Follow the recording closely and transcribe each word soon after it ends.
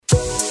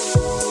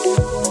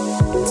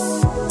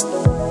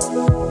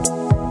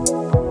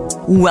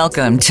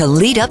Welcome to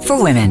Lead Up for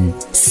Women.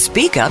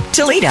 Speak up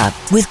to lead up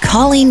with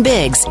Colleen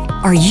Biggs.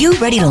 Are you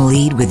ready to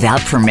lead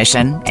without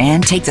permission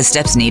and take the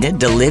steps needed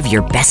to live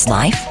your best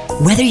life?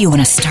 Whether you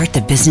want to start the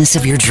business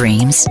of your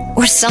dreams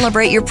or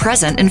celebrate your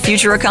present and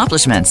future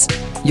accomplishments,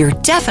 you're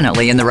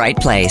definitely in the right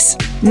place.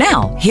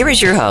 Now, here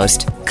is your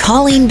host,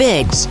 Colleen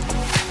Biggs.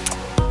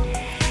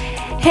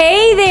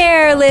 Hey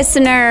there,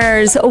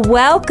 listeners.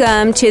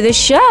 Welcome to the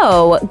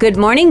show. Good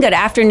morning, good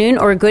afternoon,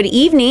 or good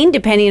evening,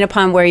 depending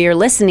upon where you're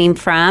listening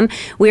from.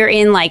 We're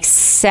in like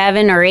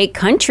 7 or 8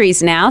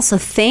 countries now, so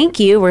thank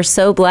you. We're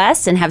so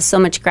blessed and have so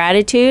much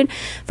gratitude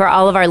for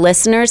all of our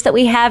listeners that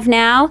we have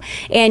now.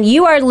 And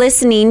you are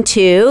listening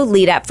to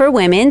Lead Up for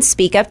Women,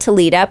 Speak Up to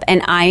Lead Up,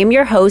 and I am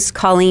your host,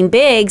 Colleen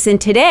Biggs.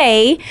 And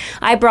today,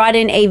 I brought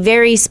in a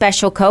very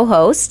special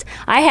co-host.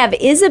 I have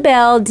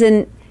Isabel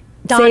Donadio.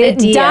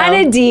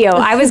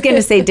 I was going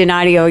to say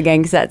Donadio again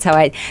because that's how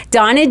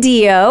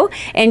Donadio,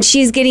 and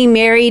she's getting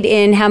married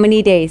in how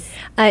many days?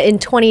 In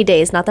 20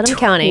 days. Not that I'm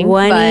counting.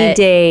 20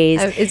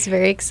 days. It's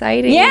very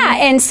exciting. Yeah,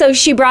 and so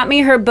she brought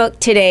me her book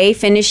today,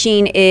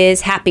 Finishing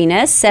is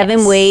Happiness,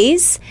 7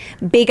 Ways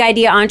Big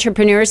Idea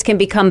Entrepreneurs Can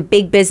Become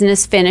Big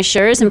Business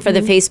Finishers. And for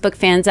the Facebook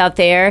fans out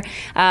there,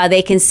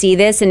 they can see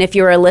this. And if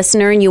you're a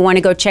listener and you want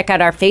to go check out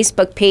our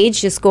Facebook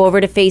page, just go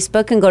over to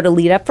Facebook and go to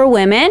Lead Up for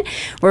Women.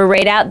 We're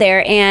right out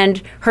there.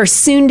 And her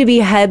soon-to-be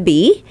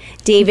hubby,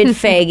 David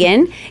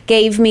Fagan,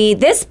 gave me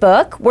this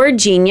book, Word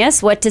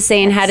Genius, What to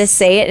Say and How to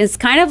Say It. It's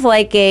kind of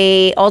like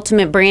a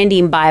ultimate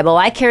branding Bible.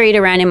 I carry it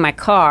around in my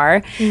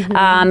car,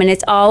 and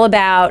it's all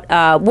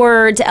about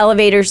words,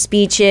 elevator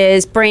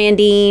speeches,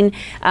 branding.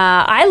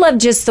 I love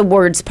just the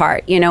words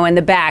part. You know, in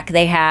the back,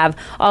 they have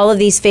all of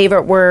these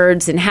favorite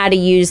words and how to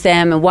use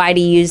them and why to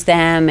use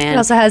them. And it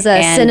also has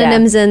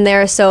synonyms in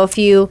there, so if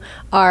you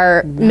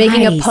are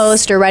making a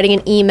post or writing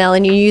an email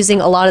and you're using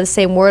a lot of the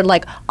same word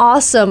like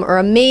awesome or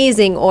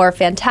amazing or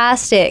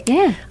fantastic,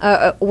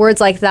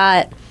 words like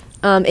that,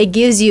 it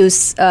gives you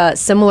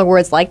similar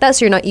words like that,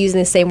 so you're not using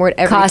the same word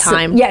every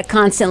time. Yeah,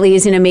 constantly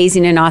using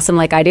amazing and awesome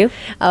like I do.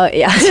 Oh,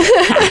 yeah.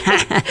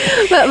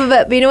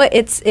 but you know what?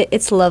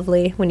 It's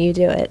lovely when you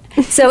do it.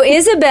 So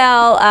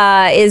Isabel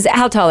is,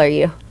 how tall are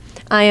you?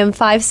 I am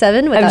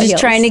 5'7" without I'm just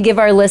heels. trying to give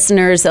our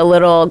listeners a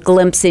little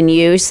glimpse in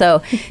you.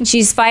 So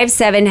she's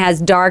 5'7",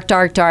 has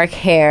dark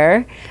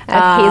hair.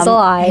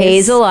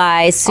 Hazel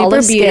eyes.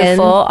 Super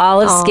beautiful.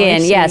 Olive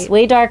skin. Sweet. Yes,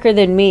 way darker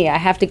than me. I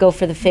have to go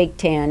for the fake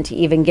tan to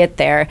even get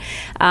there.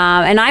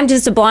 And I'm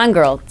just a blonde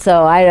girl.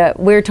 So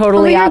we're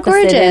totally opposite.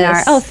 Gorgeous. In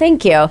our. Oh,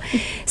 thank you.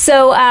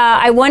 So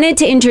I wanted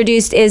to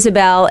introduce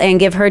Isabel and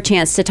give her a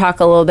chance to talk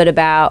a little bit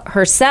about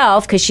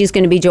herself because she's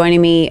going to be joining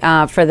me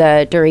for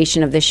the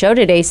duration of the show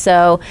today.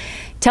 So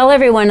tell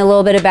everyone a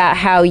little bit about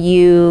how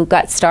you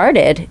got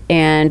started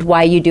and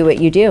why you do what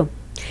you do.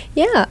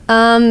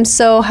 Yeah.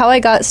 So how I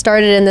got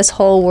started in this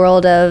whole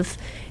world of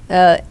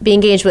being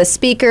engaged with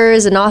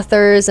speakers and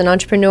authors and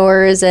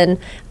entrepreneurs and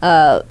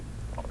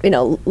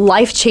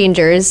life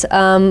changers.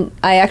 I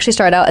actually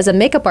started out as a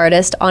makeup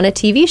artist on a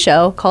TV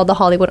show called The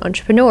Hollywood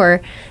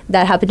Entrepreneur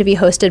that happened to be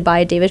hosted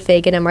by David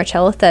Fagan and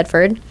Marcella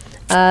Thedford.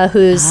 Who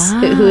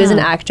is an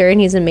actor, and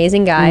he's an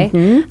amazing guy.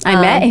 I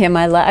met him.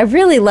 I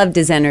really loved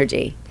his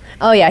energy.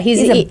 Oh yeah, he's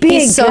a big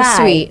he's so guy.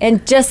 Sweet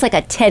and just like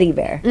a teddy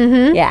bear.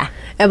 Yeah.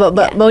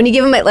 But when you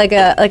give him like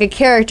a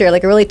character,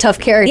 like a really tough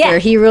character,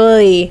 he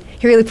really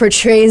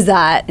portrays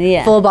that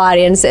full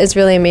body, and it's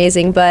really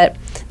amazing. But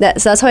so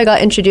that's how I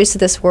got introduced to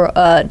this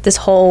this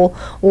whole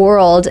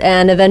world,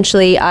 and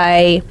eventually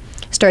I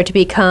started to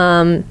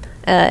become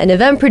an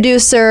event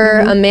producer,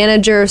 a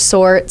manager of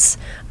sorts,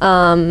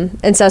 and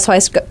so that's why I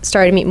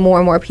started to meet more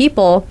and more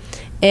people.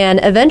 And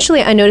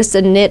eventually I noticed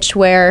a niche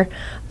where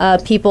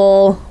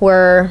people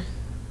were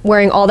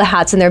wearing all the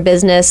hats in their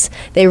business.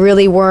 They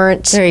really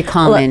weren't very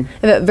common.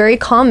 Very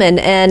common.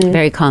 And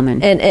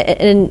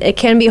it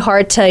can be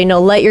hard to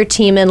let your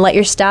team in, let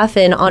your staff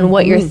in on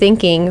what you're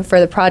thinking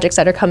for the projects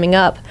that are coming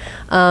up.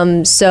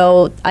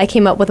 So I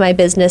came up with my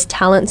business,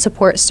 Talent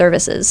Support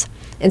Services.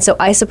 And so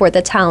I support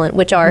the talent,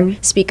 which are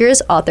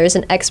speakers, authors,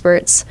 and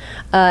experts,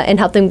 and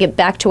help them get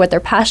back to what they're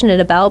passionate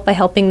about by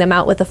helping them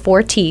out with the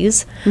 4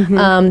 T's. 3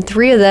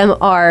 of them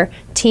are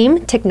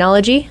team,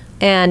 technology,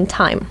 and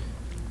time.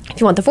 If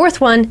you want the 4th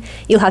one,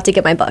 you'll have to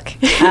get my book.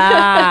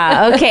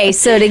 Okay.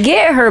 So to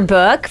get her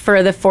book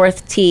for the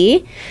 4th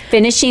T,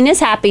 Finishing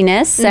is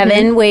Happiness,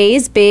 7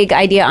 Ways Big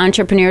Idea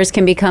Entrepreneurs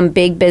Can Become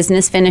Big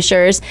Business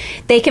Finishers.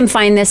 They can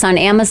find this on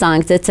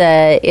Amazon. It's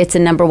a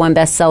 #1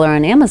 bestseller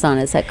on Amazon.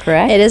 Is that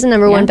correct? It is a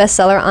 #1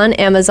 bestseller on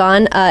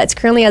Amazon. It's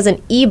currently as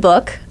an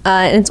ebook,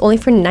 and it's only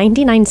for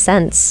 99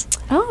 cents.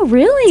 Oh,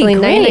 really? It's only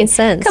Great. 99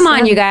 cents. Come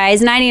on, you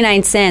guys.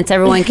 99 cents.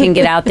 Everyone can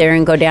get out there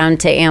and go down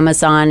to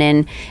Amazon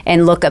and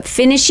look up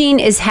Finishing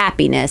is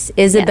Happiness.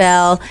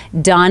 Isabel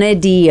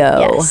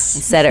Donadio. Yes. I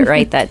said it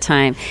right that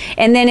time.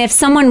 And then if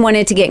someone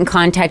wanted to get in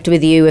contact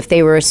with you, if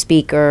they were a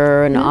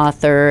speaker, an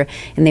author,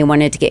 and they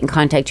wanted to get in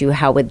contact with you,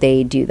 how would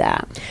they do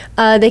that?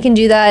 They can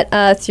do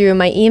that through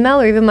my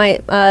email or even my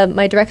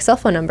direct cell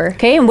phone number.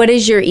 Okay, and what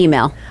is your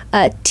email?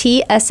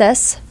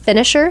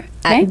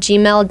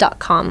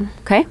 tssfinisher@gmail.com.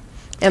 Okay.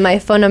 And my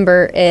phone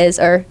number is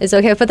it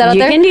okay to put that out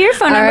there? You can do your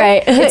phone number. All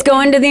right. It's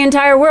going to the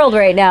entire world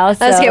right now. So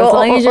That's okay. as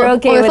long as you're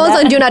okay my with phone's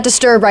that. on Do Not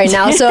Disturb right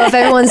now, so if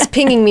everyone's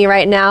pinging me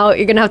right now,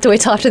 you're going to have to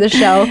wait till after the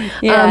show.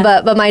 Yeah.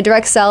 But my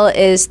direct cell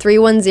is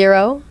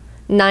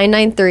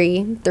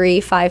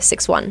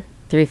 310-993-3561.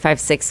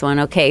 3561.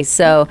 Okay.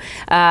 So,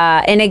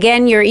 and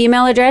again, your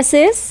email address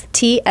is?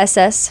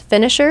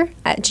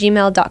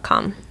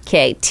 tssfinisher@gmail.com.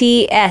 Okay.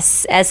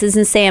 TS, S is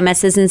in Sam,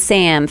 S is in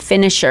Sam,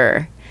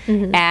 finisher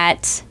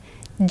at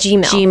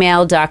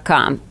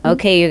gmail.com.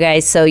 Okay, you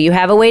guys. So you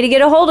have a way to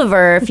get a hold of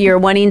her if you're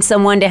wanting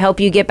someone to help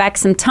you get back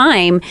some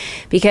time,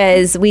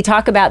 because we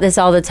talk about this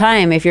all the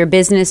time. If your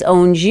business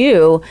owns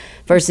you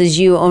versus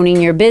you owning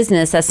your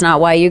business, that's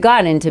not why you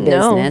got into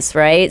business,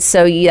 right?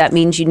 So that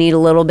means you need a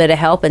little bit of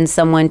help and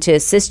someone to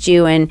assist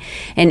you. And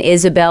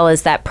Isabel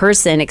is that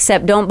person,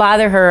 except don't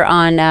bother her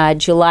on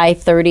July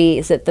 30.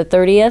 Is it the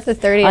 30th? The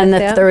 30th. On the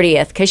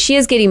 30th, because she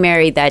is getting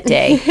married that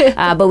day.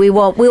 But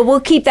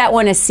we'll keep that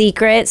one a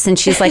secret since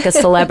she's like a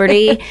celebrity.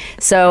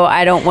 So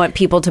I don't want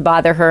people to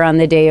bother her on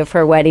the day of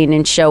her wedding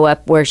and show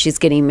up where she's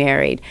getting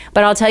married.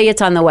 But I'll tell you,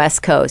 it's on the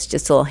West Coast.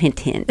 Just a little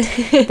hint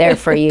there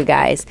for you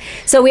guys.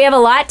 So we have a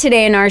lot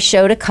today in our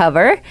show to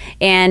cover,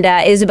 and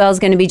Isabel's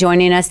going to be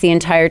joining us the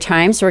entire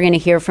time. So we're going to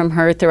hear from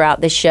her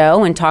throughout the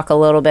show and talk a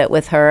little bit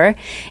with her.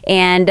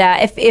 And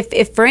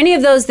if for any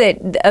of those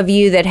of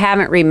you that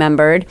haven't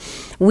remembered,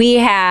 we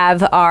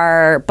have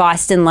our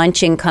Boston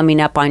Luncheon coming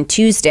up on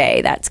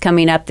Tuesday. That's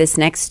coming up this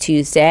next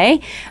Tuesday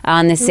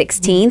on the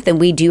 16th, and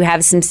we do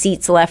have some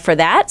seats left for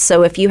that.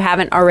 So if you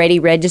haven't already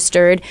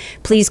registered,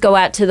 please go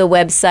out to the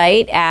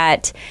website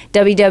at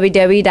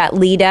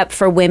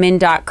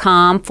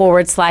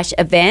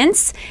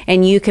www.leadupforwomen.com/events,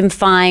 and you can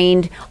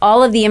find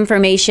all of the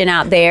information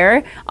out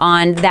there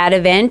on that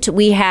event.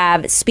 We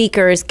have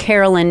speakers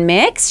Carolyn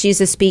Mix. She's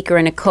a speaker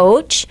and a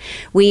coach.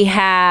 We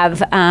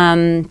have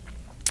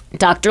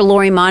Dr.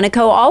 Lori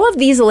Monaco. All of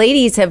these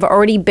ladies have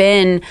already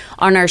been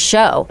on our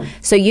show.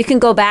 So you can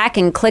go back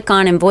and click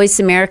on Voice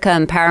America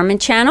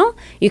Empowerment Channel.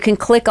 You can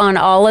click on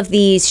all of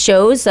these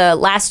shows.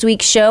 Last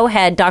week's show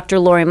had Dr.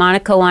 Lori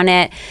Monaco on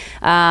it,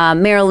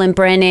 Marilyn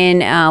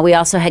Brennan. We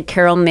also had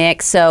Carol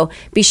Mix. So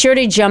be sure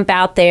to jump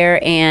out there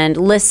and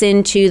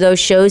listen to those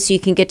shows so you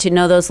can get to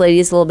know those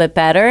ladies a little bit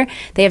better.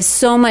 They have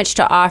so much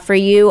to offer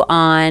you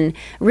on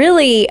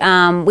really,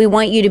 we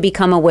want you to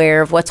become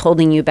aware of what's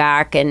holding you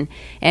back and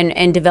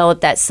develop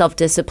that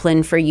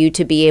self-discipline for you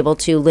to be able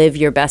to live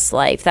your best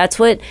life. That's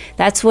what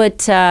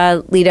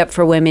Lead Up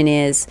for Women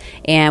is,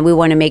 and we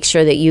want to make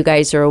sure that you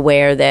guys are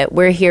aware that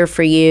we're here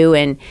for you,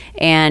 and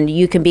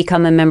you can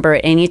become a member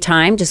at any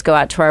time. Just go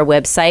out to our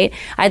website.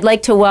 I'd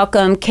like to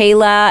welcome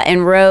Kayla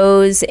and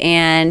Rose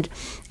and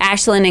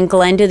Ashlyn and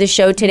Glenn to the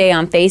show today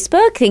on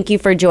Facebook. Thank you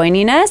for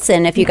joining us.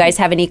 And if you guys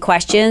have any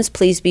questions,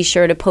 please be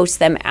sure to post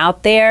them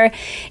out there.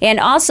 And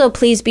also,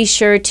 please be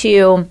sure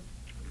to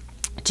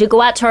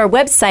go out to our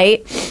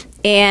website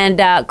and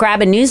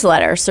grab a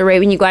newsletter. So right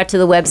when you go out to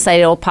the website,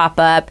 it'll pop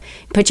up,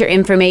 put your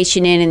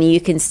information in, and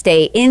you can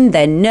stay in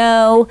the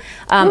know.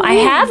 I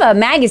have a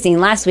magazine.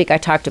 Last week I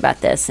talked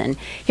about this, and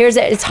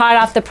it's hot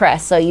off the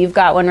press. So you've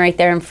got one right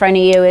there in front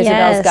of you.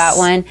 Isabel's got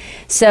one.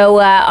 So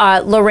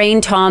Lorraine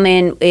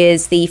Tallman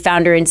is the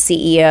founder and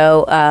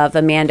CEO of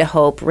Amanda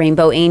Hope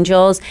Rainbow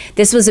Angels.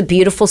 This was a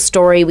beautiful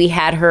story. We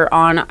had her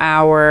on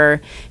our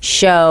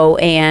show,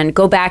 and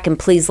go back and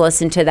please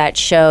listen to that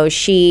show.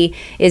 She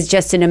is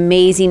just an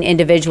amazing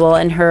individual,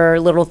 and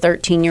her little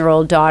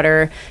 13-year-old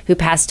daughter who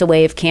passed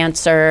away of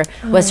cancer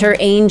was her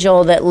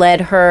angel that led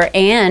her,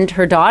 and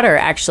her daughter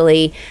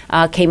actually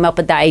came up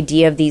with the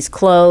idea of these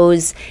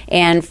clothes,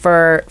 and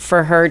for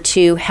her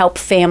to help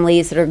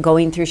families that are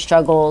going through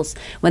struggles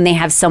when they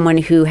have someone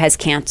who has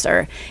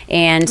cancer.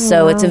 And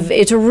so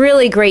it's a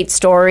really great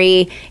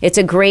story. It's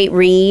a great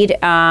read,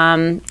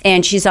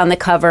 and she's on the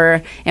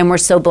cover, and we're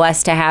so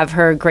blessed to have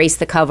her grace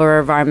the cover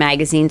of our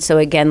magazine. So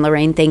again,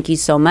 Lorraine, thank you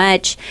so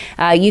much.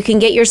 You can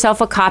get yourself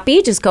a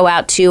copy. Just go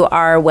out to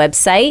our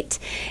website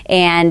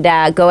and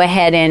go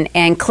ahead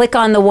and click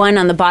on the one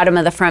on the bottom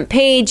of the front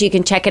page. You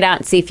can check it out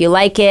and see if you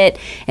like it.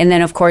 And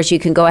then, of course, you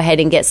can go ahead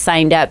and get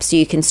signed up so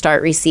you can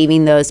start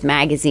receiving those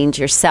magazines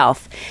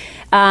yourself.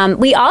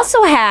 We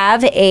also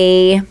have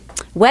a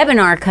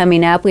webinar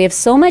coming up. We have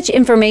so much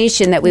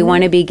information that we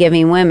want to be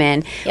giving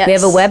women. Yes. We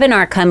have a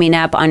webinar coming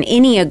up on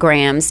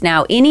Enneagrams.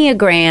 Now,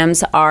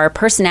 Enneagrams are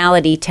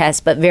personality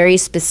tests, but very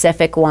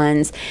specific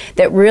ones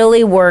that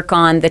really work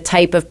on the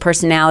type of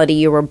personality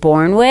you were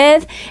born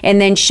with and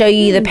then show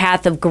you the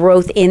path of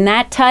growth in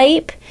that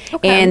type.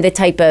 Okay. And the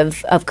type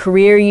of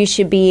career you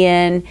should be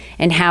in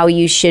and how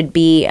you should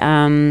be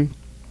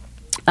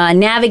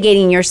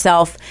navigating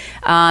yourself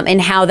and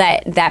how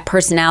that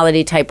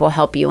personality type will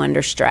help you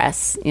under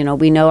stress. You know,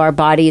 we know our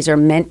bodies are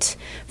meant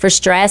for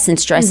stress, and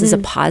stress is a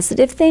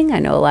positive thing. I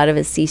know a lot of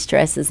us see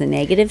stress as a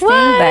negative thing,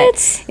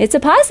 but it's a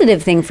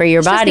positive thing for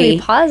your body. Just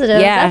to be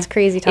positive. Yeah, that's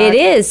crazy talk. It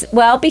is.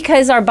 Well,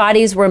 because our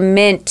bodies were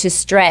meant to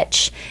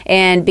stretch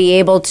and be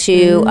able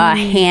to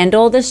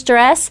handle the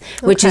stress,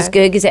 which is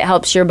good because it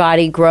helps your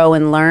body grow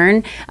and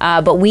learn.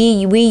 But we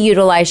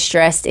utilize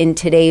stress in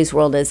today's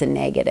world as a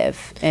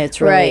negative. And it's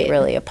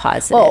really a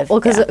positive. Well,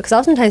 because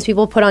oftentimes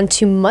people put on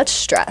too much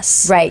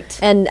stress. Right.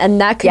 And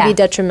that can be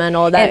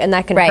detrimental, and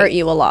that can hurt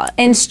you a lot.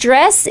 And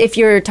stress, if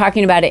you're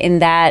talking about it in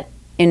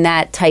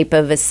that type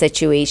of a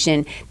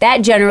situation, that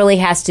generally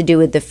has to do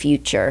with the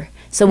future.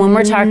 So when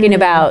we're talking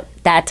about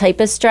that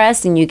type of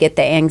stress and you get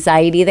the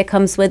anxiety that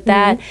comes with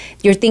that,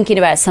 you're thinking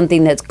about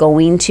something that's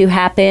going to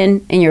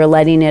happen and you're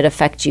letting it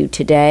affect you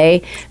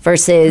today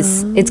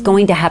versus it's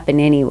going to happen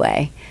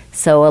anyway.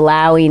 So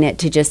allowing it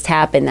to just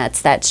happen,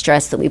 that's that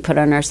stress that we put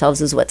on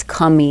ourselves is what's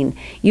coming,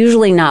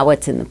 usually not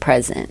what's in the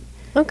present.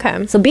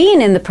 Okay. So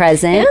being in the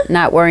present,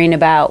 not worrying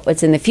about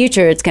what's in the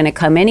future, it's going to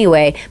come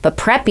anyway, but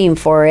prepping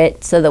for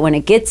it so that when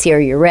it gets here,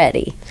 you're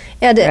ready.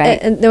 Yeah,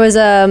 and there was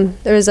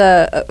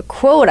a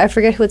quote, I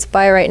forget who it's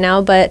by right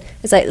now, but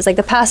it's like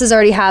the past has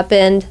already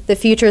happened, the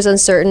future is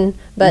uncertain,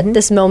 but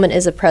this moment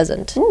is a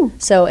present.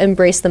 So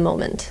embrace the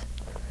moment.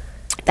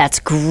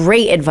 That's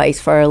great advice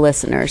for our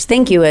listeners.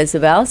 Thank you,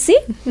 Isabel. See,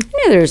 I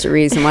knew there's a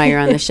reason why you're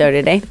on the show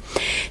today.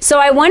 So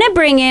I want to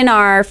bring in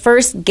our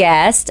first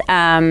guest,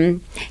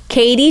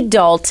 Katie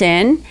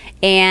Dalton.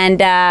 And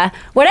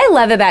what I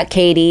love about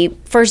Katie,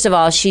 first of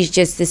all, she's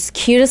just this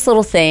cutest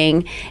little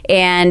thing.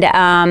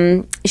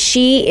 And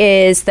she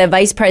is the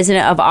Vice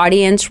President of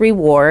Audience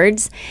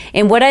Rewards.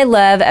 And what I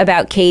love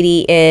about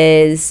Katie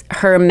is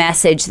her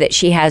message that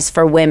she has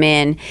for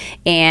women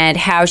and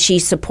how she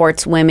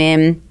supports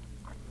women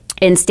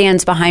and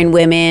stands behind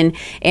women,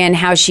 and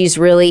how she's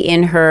really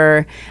in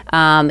her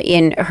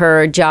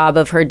job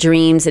of her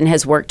dreams and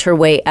has worked her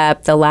way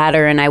up the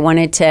ladder. And I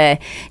wanted to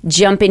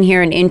jump in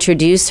here and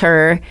introduce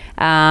her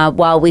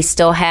while we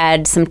still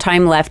had some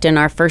time left in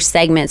our first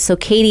segment. So,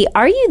 Katie,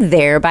 are you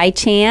there by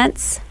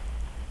chance?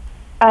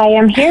 I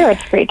am here.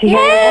 It's great to hear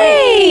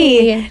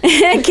your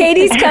voice.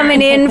 Katie's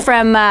coming in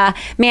from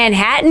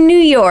Manhattan, New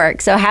York.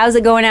 So how's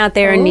it going out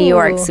there in New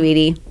York,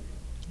 sweetie?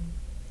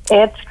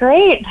 It's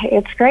great.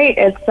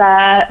 It's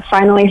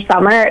finally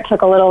summer. It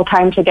took a little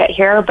time to get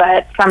here,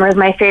 but summer is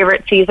my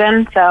favorite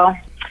season, so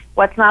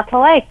what's not to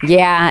like?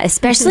 Yeah,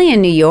 especially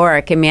in New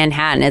York and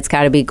Manhattan. It's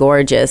got to be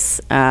gorgeous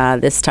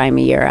this time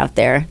of year out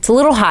there. It's a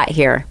little hot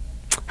here.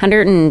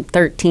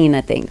 113,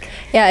 I think,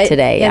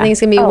 today. Yeah, I think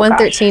it's going to be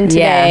 113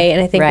 today,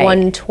 and I think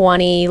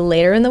 120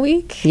 later in the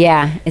week.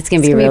 Yeah, it's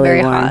going to be really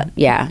very warm. hot.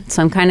 Yeah,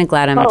 so I'm kind of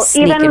glad I'm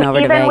sneaking over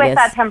to Vegas. Even with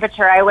that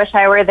temperature, I wish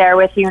I were there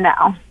with you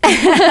now.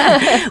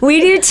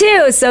 We do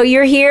too. So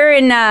you're here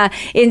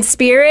in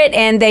spirit,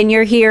 and then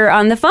you're here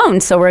on the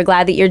phone. So we're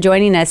glad that you're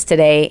joining us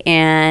today.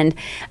 And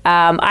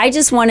I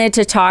just wanted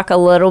to talk a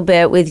little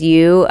bit with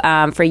you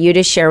for you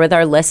to share with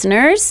our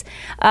listeners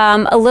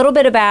a little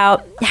bit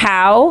about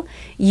how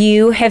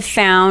you have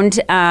found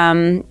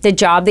the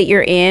job that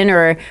you're in,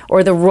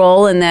 or the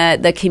role in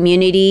the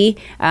community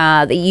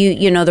that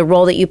the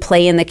role that you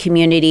play in the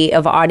community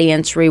of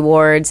Audience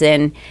Rewards,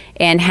 and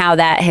how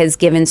that has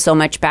given so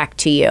much back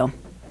to you.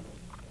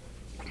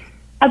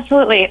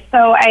 Absolutely.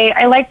 So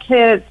I like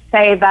to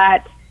say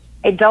that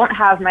I don't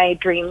have my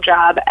dream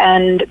job,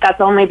 and that's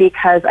only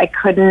because I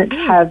couldn't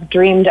have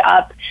dreamed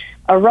up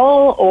a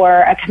role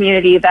or a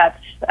community that's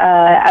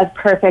as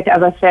perfect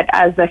of a fit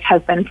as this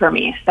has been for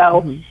me.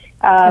 So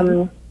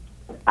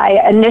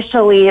I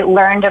initially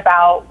learned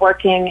about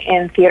working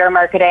in theater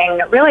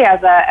marketing really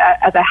as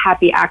a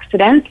happy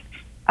accident.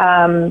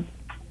 As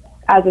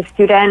a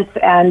student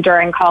and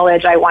during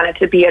college, I wanted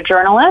to be a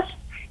journalist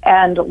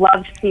and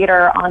loved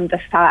theater on the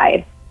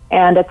side.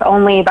 And it's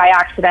only by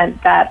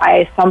accident that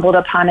I stumbled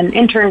upon an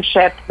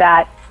internship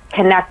that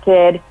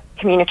connected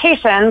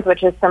communications,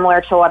 which is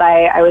similar to what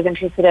I was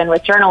interested in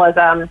with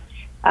journalism,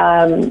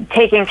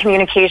 taking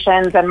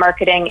communications and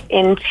marketing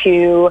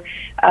into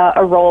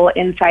a role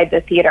inside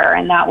the theater.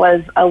 And that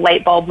was a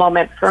light bulb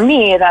moment for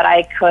me that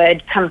I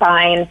could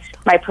combine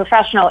my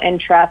professional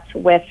interests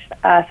with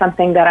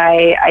something that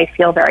I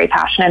feel very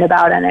passionate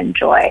about and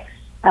enjoy.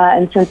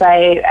 And since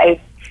I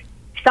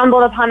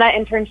stumbled upon that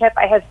internship,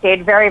 I have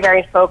stayed very,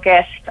 very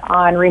focused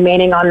on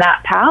remaining on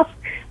that path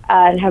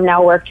and have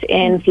now worked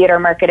in theater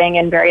marketing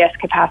in various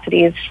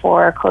capacities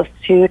for close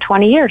to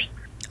 20 years.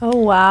 Oh,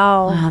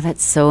 wow. Wow,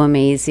 that's so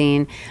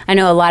amazing. I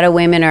know a lot of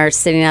women are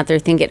sitting out there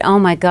thinking, oh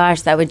my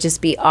gosh, that would just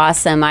be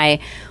awesome.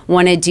 I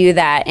want to do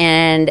that.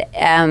 And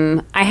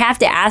I have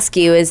to ask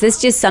you, is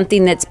this just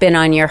something that's been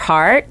on your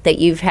heart that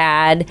you've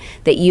had,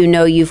 that you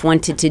know you've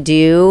wanted to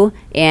do?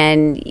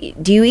 And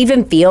do you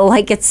even feel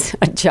like it's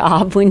a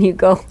job when you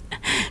go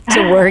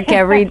to work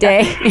every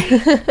day?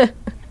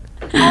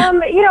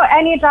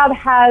 Any job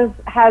has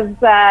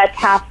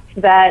tasks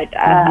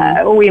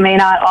that we may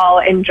not all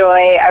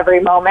enjoy every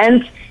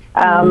moment.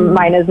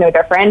 Mine is no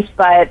different,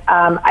 but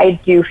I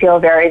do feel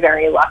very,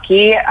 very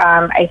lucky.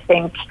 I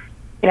think,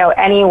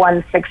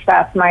 anyone's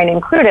success, mine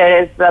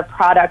included, is the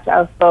product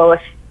of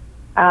both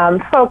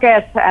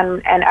focus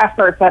and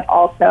effort, but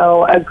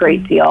also a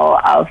great deal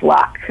of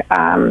luck.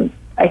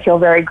 I feel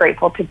very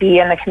grateful to be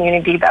in the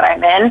community that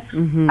I'm in,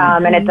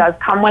 and it does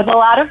come with a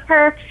lot of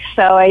perks.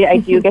 So I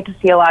do get to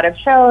see a lot of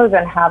shows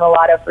and have a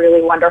lot of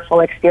really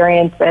wonderful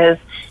experiences.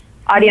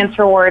 Audience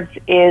Rewards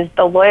is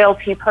the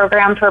loyalty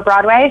program for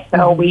Broadway,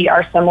 so we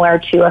are similar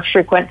to a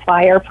frequent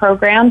flyer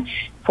program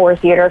for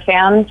theater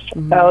fans.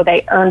 So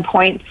they earn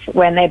points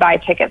when they buy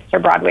tickets to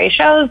Broadway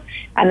shows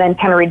and then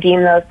can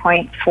redeem those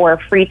points for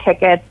free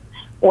tickets.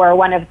 Or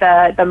one of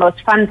the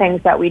most fun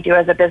things that we do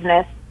as a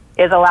business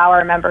is allow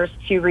our members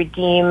to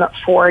redeem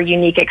for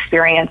unique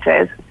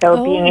experiences.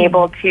 So being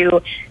able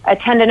to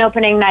attend an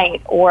opening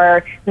night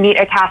or meet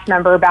a cast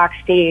member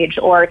backstage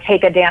or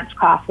take a dance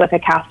class with a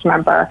cast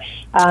member.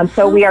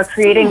 So we are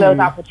creating those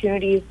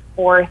opportunities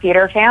for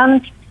theater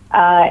fans,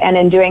 and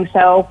in doing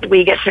so,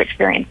 we get to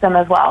experience them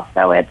as well.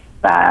 So it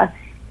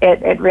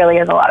really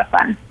is a lot of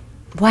fun.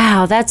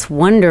 Wow, that's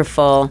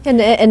wonderful.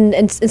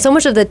 And so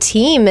much of the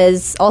team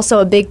is also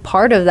a big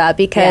part of that,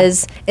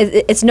 because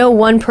it's no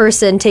one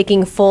person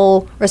taking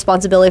full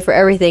responsibility for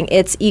everything.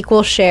 It's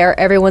equal share.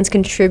 Everyone's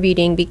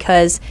contributing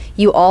because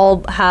you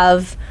all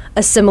have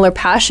a similar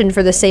passion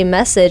for the same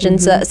message.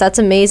 And so that's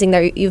amazing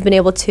that you've been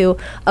able to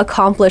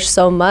accomplish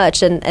so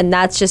much. And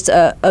that's just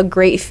a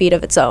great feat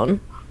of its own.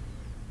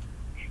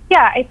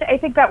 Yeah, I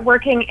think that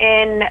working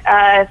in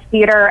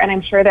theater, and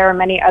I'm sure there are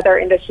many other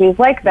industries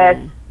like this,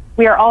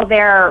 we are all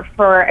there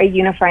for a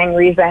unifying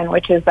reason,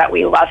 which is that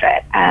we love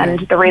it.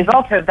 And the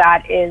result of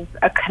that is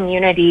a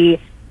community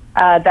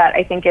that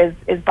I think is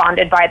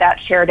bonded by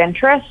that shared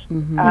interest,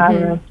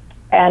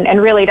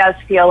 and really does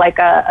feel like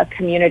a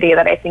community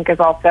that I think is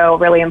also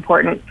really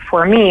important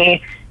for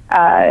me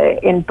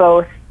in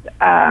both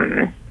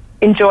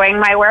enjoying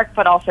my work,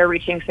 but also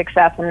reaching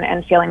success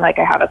and feeling like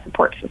I have a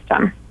support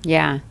system.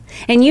 Yeah.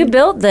 And you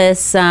built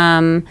this,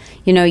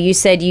 you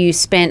said you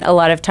spent a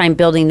lot of time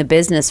building the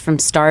business from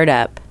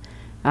startup.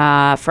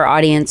 For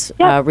Audience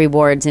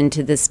Rewards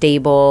into the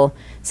stable,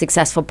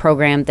 successful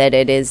program that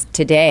it is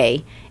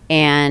today.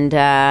 And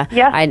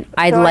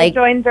I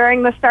joined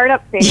during the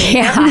startup phase.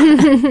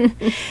 Yeah.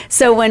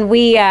 So when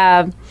we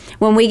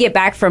get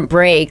back from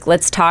break,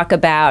 let's talk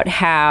about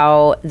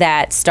how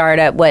that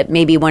startup, what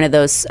maybe one of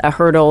those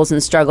hurdles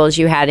and struggles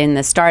you had in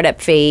the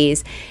startup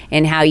phase,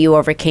 and how you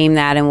overcame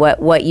that, and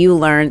what you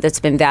learned that's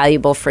been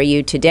valuable for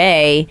you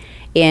today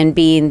in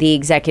being the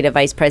executive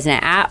vice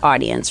president at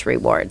Audience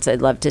Rewards.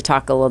 I'd love to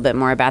talk a little bit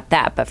more about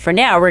that. But for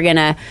now, we're going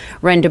to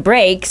run to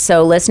break.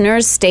 So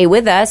listeners, stay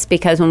with us,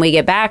 because when we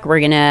get back,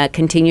 we're going to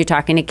continue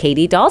talking to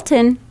Katie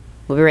Dalton.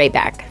 We'll be right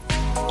back.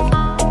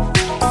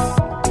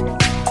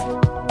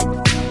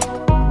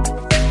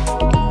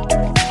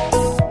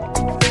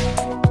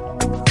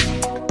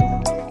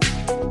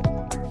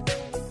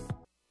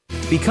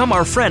 Become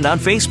our friend on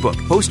Facebook.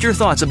 Post your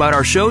thoughts about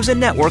our shows and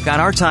network on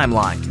our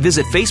timeline.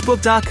 Visit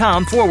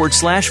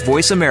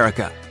Facebook.com/Voice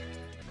America.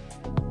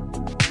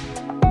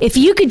 If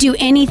you could do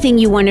anything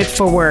you wanted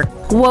for work,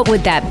 what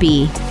would that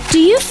be? Do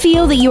you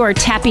feel that you are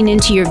tapping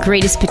into your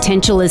greatest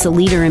potential as a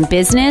leader in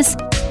business?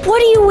 What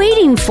are you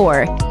waiting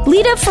for?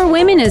 Lead Up for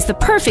Women is the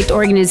perfect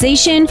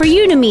organization for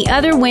you to meet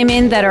other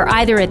women that are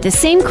either at the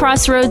same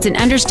crossroads and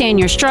understand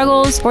your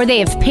struggles, or they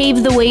have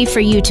paved the way for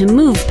you to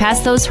move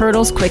past those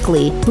hurdles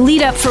quickly.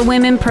 Lead Up for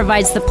Women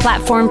provides the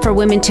platform for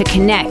women to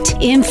connect,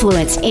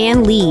 influence,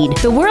 and lead.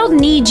 The world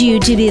needs you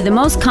to be the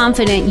most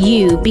confident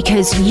you,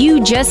 because you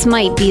just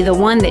might be the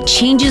one that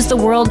changes the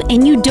world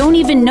and you don't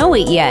even know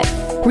it yet.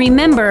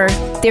 Remember,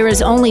 there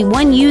is only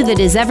one you that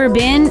has ever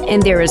been,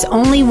 and there is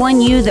only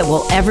one you that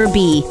will ever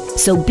be.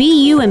 So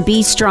be you and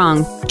be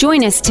strong.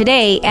 Join us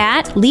today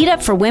at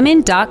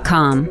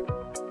leadupforwomen.com.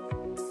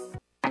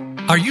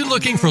 Are you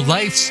looking for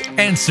life's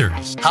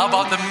answers? How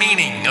about the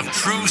meaning of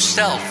true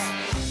self?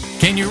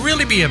 Can you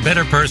really be a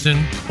better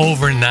person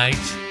overnight?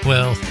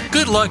 Well,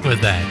 good luck with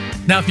that.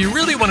 Now, if you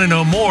really want to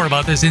know more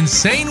about this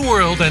insane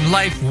world and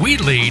life we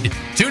lead,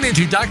 tune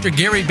into Dr.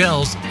 Gary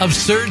Bell's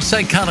Absurd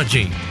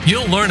Psychology.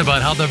 You'll learn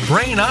about how the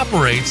brain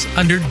operates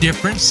under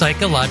different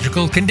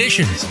psychological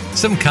conditions.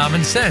 Some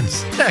common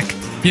sense. Heck,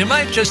 you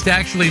might just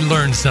actually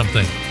learn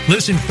something.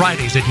 Listen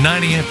Fridays at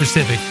 9 a.m.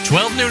 Pacific,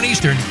 12 noon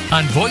Eastern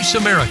on Voice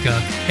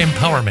America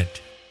Empowerment.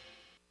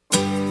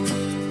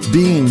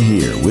 Being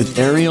here with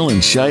Ariel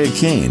and Shia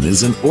Kane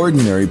is an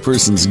ordinary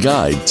person's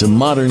guide to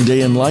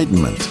modern-day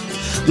enlightenment.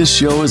 This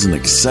show is an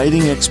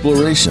exciting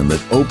exploration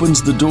that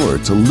opens the door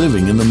to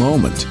living in the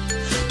moment.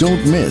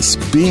 Don't miss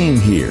Being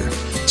Here.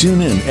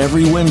 Tune in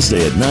every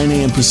Wednesday at 9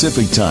 a.m.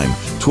 Pacific Time,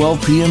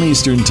 12 p.m.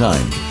 Eastern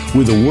Time,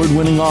 with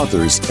award-winning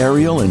authors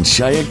Ariel and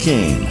Shia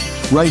Kane,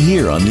 right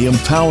here on the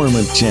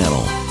Empowerment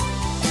Channel.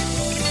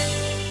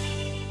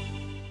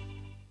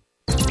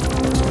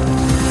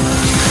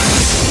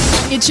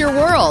 It's your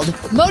world.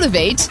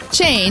 Motivate,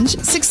 change,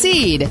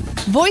 succeed.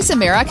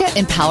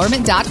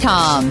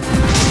 VoiceAmericaEmpowerment.com.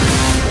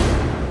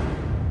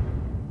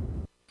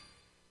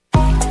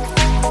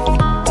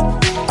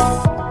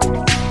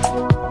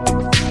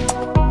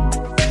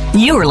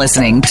 You are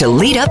listening to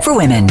Lead Up for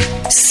Women.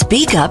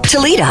 Speak up to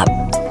lead up.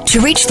 To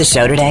reach the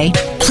show today,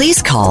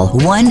 please call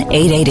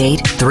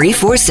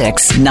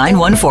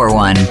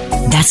 1-888-346-9141.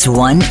 That's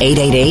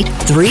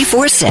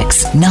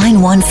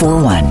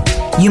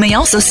 1-888-346-9141. You may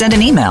also send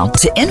an email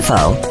to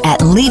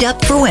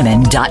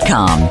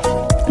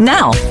info@leadupforwomen.com.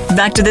 Now,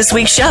 back to this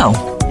week's show.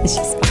 It's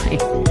just fine.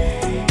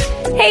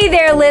 Hey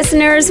there,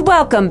 listeners.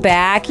 Welcome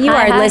back. You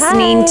are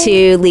listening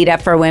to Lead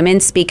Up for Women,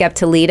 Speak Up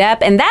to Lead Up.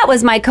 And that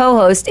was my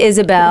co-host,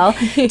 Isabel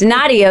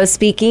Donadio,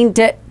 speaking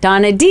to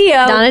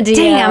Donadio.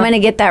 Dang, I'm going to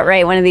get that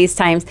right one of these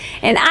times.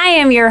 And I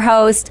am your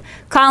host,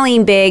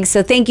 Colleen Biggs.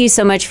 So thank you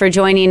so much for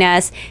joining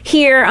us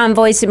here on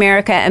Voice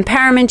America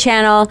Empowerment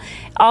Channel.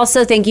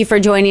 Also, thank you for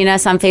joining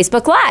us on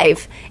Facebook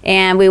Live.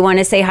 And we want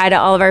to say hi to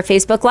all of our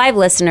Facebook Live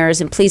listeners.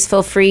 And please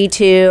feel free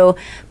to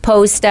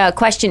post a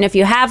question if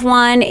you have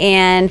one.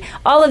 And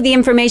all of the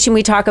information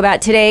we talk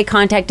about today,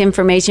 contact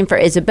information for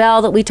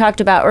Isabel that we talked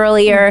about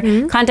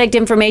earlier, contact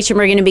information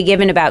we're going to be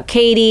given about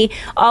Katie,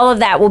 all of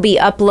that will be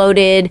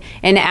uploaded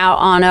and out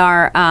on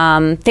our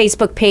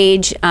Facebook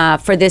page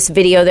for this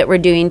video that we're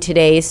doing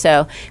today.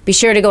 So be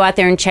sure to go out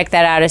there and check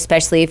that out,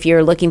 especially if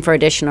you're looking for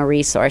additional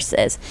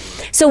resources.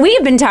 So we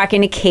have been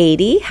talking to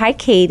Katie. Hi,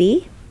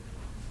 Katie.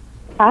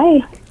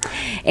 Hi.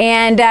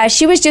 And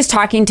she was just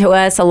talking to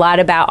us a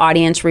lot about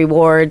audience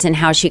rewards and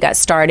how she got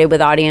started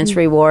with audience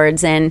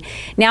rewards. And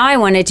now I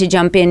wanted to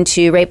jump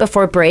into, right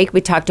before break,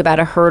 we talked about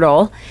a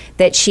hurdle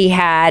that she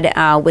had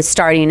with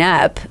starting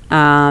up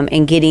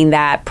and getting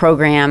that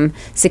program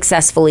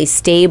successfully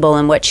stable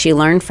and what she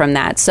learned from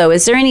that. So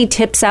is there any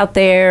tips out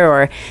there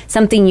or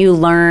something you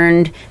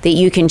learned that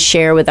you can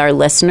share with our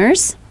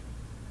listeners?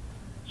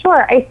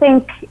 Sure. I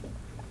think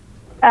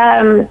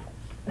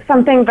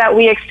something that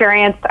we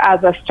experienced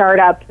as a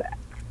startup,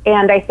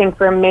 and I think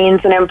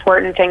remains an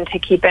important thing to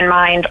keep in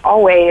mind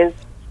always,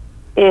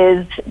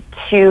 is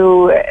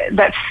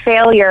that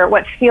failure,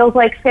 what feels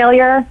like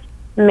failure,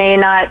 may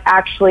not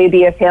actually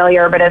be a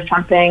failure, but is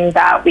something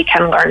that we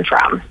can learn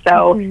from.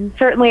 So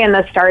certainly in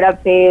the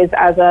startup phase,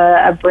 as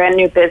a brand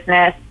new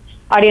business,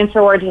 Audience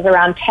Rewards is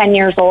around 10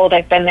 years old.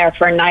 I've been there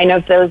for 9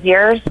 of those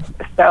years.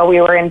 So we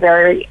were in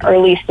very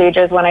early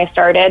stages when I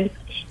started.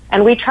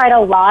 And we tried a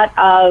lot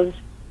of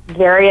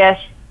various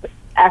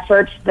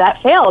efforts that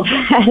failed.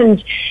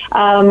 And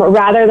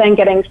rather than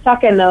getting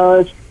stuck in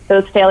those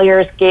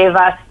failures gave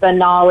us the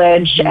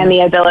knowledge and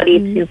the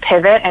ability to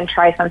pivot and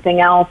try something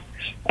else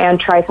and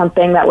try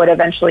something that would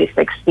eventually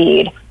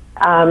succeed.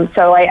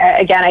 So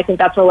I think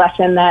that's a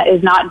lesson that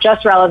is not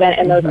just relevant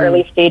in those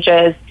early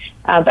stages,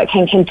 but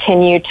can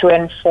continue to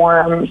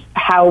inform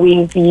how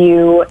we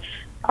view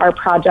our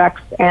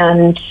projects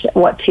and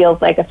what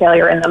feels like a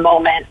failure in the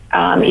moment,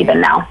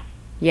 even now.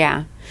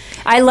 Yeah.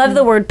 I love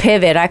the word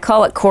pivot. I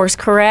call it course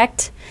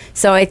correct.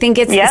 So I think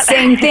it's the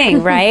same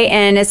thing, right?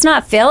 And it's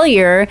not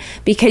failure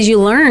because you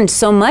learned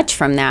so much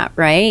from that,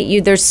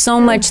 right? There's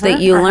so much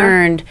that you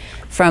learned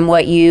from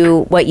what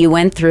you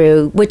went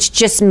through, which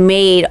just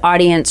made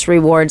Audience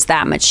Rewards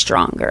that much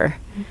stronger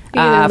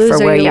for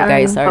where you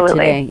guys are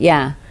today.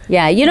 Yeah.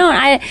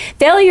 Yeah.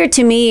 Failure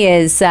to me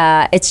is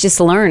it's just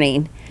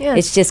learning. Yes.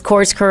 It's just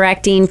course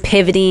correcting,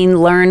 pivoting,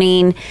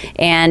 learning.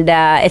 And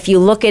if you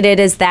look at it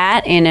as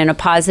that and in a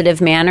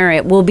positive manner,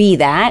 it will be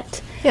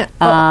that. Yeah.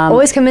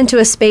 Always come into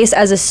a space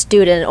as a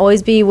student.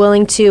 Always be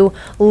willing to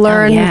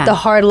learn the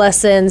hard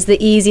lessons, the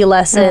easy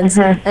lessons,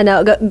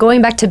 and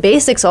going back to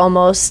basics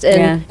almost.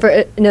 And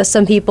for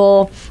some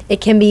people, it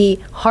can be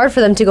hard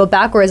for them to go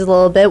backwards a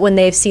little bit when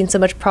they've seen so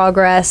much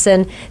progress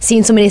and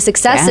seen so many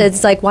successes. Yeah.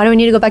 It's like, why do we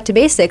need to go back to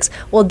basics?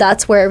 Well,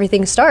 that's where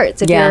everything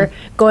starts. If you're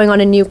going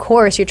on a new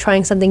course, you're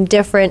trying something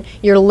different,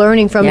 you're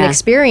learning from an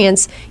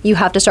experience, you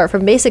have to start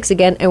from basics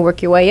again and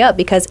work your way up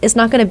because it's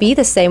not going to be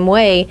the same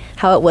way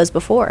how it was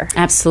before.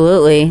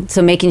 Absolutely.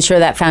 So making sure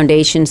that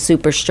foundation's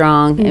super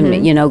strong and,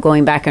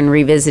 going back and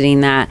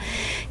revisiting that.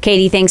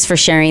 Katie, thanks for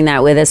sharing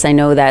that with us. I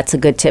know that's a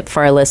good tip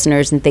for our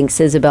listeners, and thanks,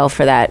 Isabel,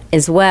 for that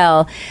as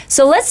well.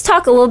 So let's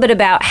talk a little bit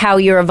about how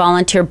you're a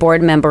volunteer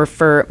board member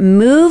for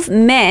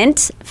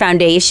Movement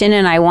Foundation,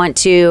 and I want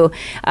to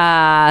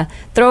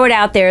throw it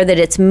out there that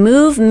it's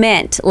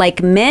movement,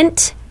 like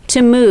meant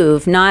to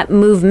move, not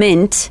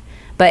movement.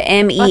 But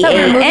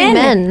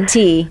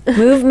M-E-A-N-T.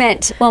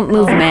 Movement. Well,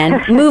 move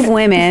men. Move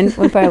women,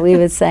 we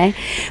would say.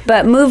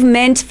 But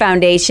Movement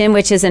Foundation,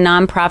 which is a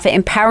nonprofit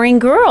empowering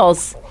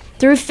girls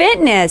through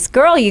fitness.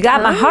 Girl, you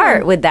got my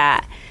heart with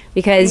that.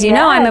 Because,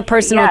 I'm a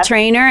personal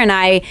trainer, and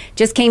I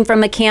just came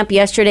from a camp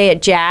yesterday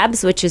at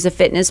Jabs, which is a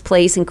fitness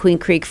place in Queen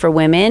Creek for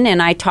women.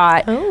 And I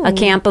taught a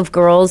camp of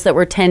girls that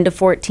were 10 to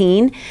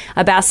 14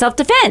 about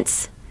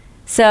self-defense.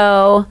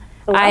 So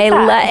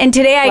and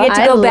today I get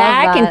to go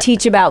back and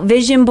teach about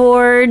vision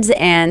boards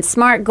and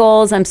SMART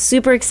goals. I'm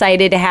super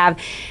excited I'm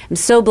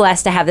so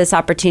blessed to have this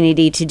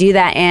opportunity to do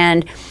that.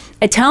 And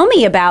tell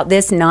me about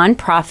this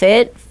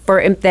nonprofit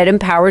that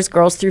empowers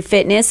girls through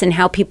fitness and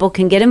how people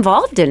can get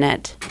involved in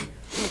it.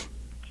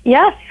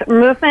 Yes,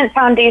 Movement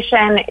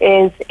Foundation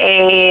is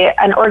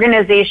an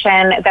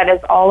organization that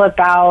is all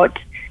about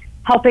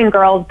helping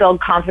girls build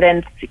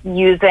confidence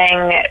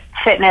using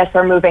fitness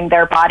or moving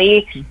their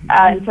body.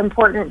 It's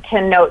important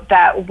to note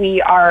that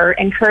we are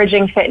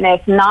encouraging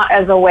fitness not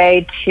as a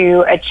way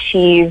to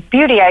achieve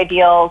beauty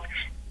ideals,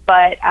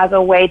 but as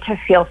a way to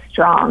feel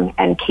strong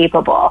and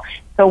capable.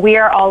 So we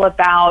are all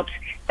about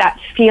that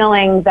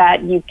feeling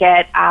that you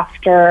get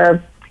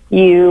after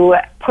you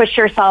push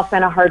yourself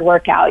in a hard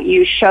workout.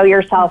 You show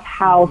yourself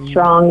how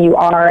strong you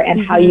are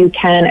and how you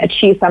can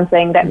achieve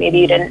something that maybe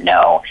you didn't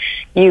know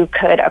you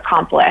could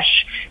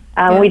accomplish.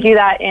 We do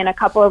that in a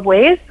couple of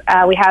ways.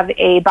 We have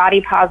a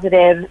body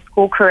positive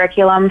school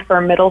curriculum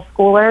for middle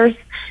schoolers.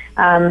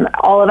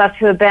 All of us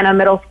who have been a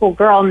middle school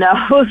girl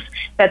knows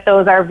that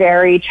those are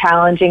very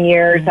challenging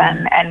years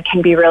and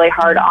can be really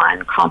hard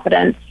on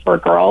confidence for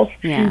girls.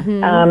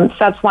 So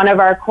that's one of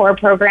our core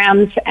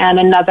programs, and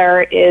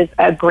another is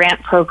a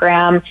grant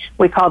program.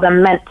 We call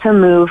them Meant to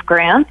Move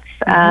grants,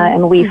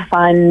 and we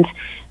fund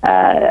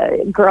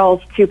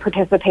girls to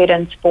participate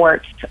in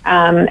sports.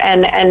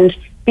 And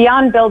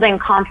beyond building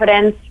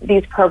confidence,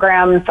 these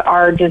programs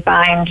are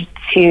designed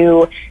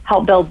to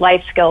help build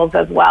life skills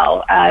as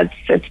well.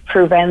 It's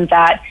proven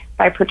that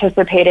by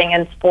participating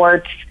in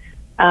sports,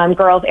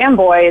 girls and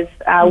boys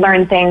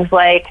learn things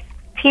like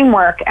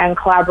teamwork and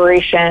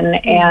collaboration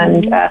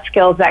and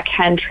skills that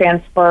can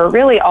transfer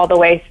really all the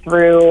way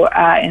through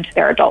into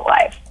their adult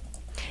life.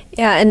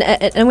 Yeah, and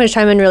I'm going to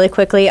chime in really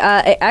quickly.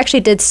 I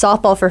actually did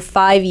softball for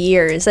 5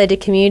 years. I did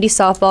community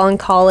softball in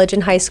college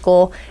and high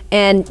school.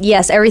 And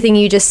yes, everything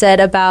you just said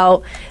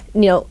about,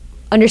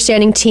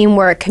 understanding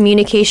teamwork,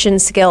 communication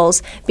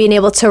skills, being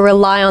able to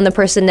rely on the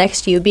person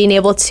next to you, being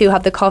able to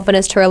have the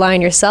confidence to rely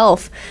on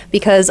yourself,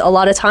 because a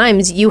lot of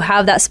times you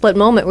have that split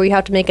moment where you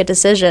have to make a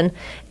decision.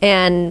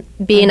 And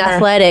being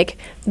athletic,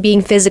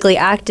 being physically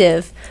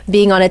active,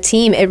 being on a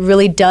team, it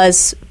really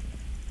does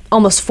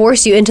almost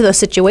force you into those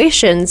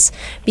situations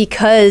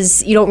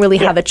because you don't really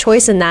have a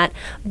choice in that.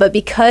 But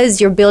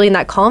because you're building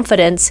that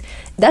confidence,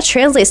 that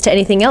translates to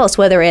anything else,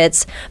 whether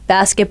it's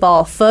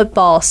basketball,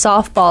 football,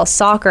 softball,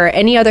 soccer,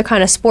 any other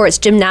kind of sports,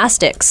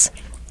 gymnastics,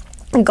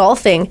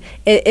 golfing.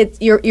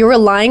 You're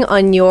relying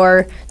on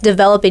your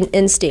developing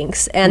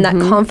instincts and that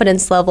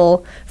confidence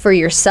level for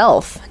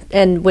yourself,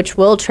 and which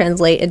will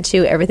translate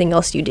into everything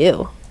else you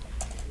do.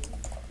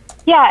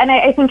 Yeah, and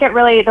I think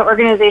the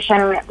organization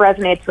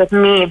resonates with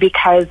me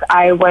because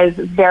I was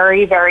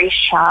very, very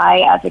shy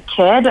as a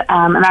kid.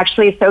 I'm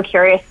actually so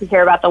curious to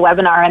hear about the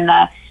webinar and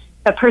the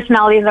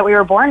personalities that we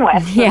were born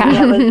with.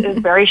 I was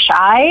very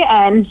shy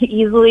and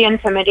easily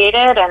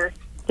intimidated and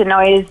didn't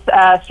always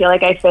feel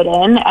like I fit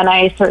in. And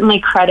I certainly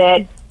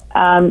credit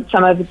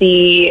some of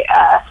the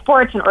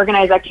sports and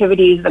organized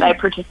activities that I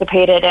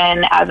participated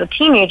in as a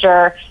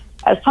teenager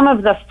as some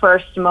of the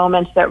first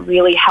moments that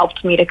really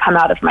helped me to come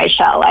out of my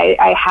shell.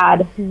 I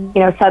had,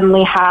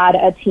 suddenly had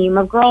a team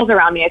of girls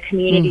around me, a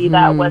community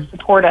that was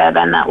supportive,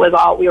 and that was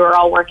we were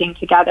all working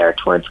together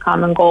towards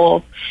common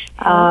goals.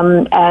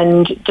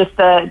 And just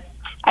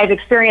I've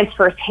experienced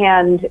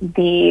firsthand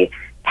the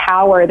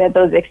power that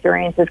those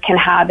experiences can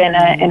have in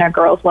a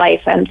girl's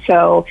life. And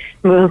so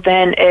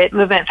Movement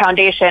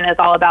Foundation is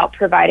all about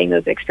providing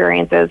those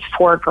experiences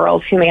for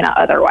girls who may not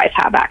otherwise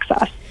have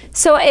access.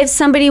 So if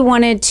somebody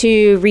wanted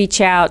to reach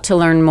out to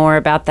learn more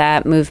about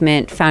that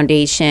Movement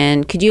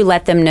Foundation, could you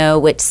let them know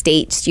which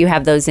states you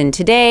have those in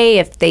today,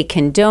 if they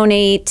can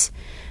donate?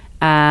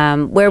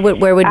 Where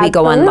would we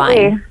go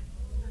online?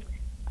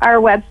 Our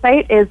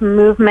website is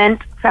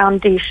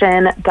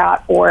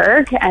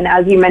movementfoundation.org. And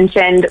as you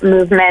mentioned,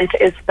 movement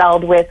is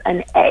spelled with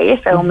an A,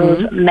 so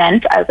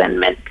movement as in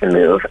meant to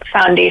move,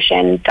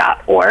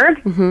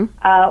 foundation.org.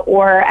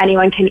 Or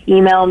anyone can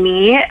email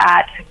me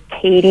at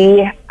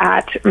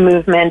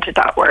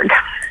katie@movement.org.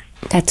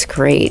 That's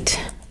great.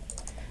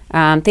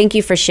 Thank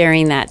you for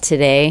sharing that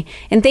today.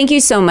 And thank you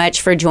so much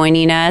for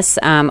joining us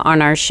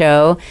on our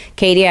show.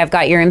 Katie, I've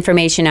got your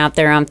information out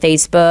there on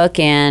Facebook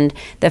and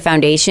the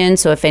foundation.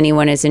 So if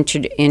anyone is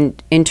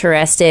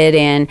interested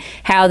in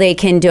how they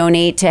can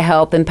donate to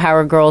help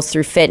empower girls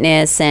through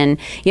fitness. And,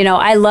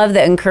 I love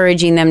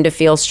encouraging them to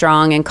feel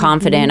strong and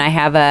confident. I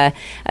have a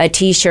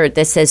T-shirt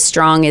that says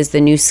strong is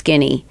the new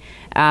skinny.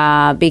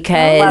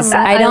 Because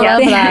I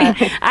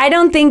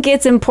don't think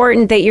it's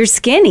important that you're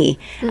skinny.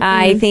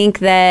 I think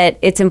that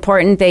it's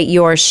important that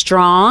you're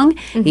strong,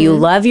 you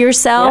love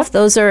yourself.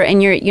 Those are,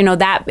 and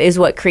that is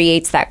what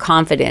creates that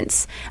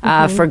confidence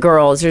for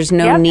girls. There's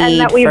no need and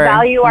that we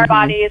value our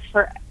bodies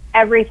for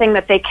everything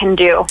that they can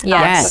do.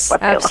 Yes,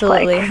 what they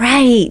absolutely. look like.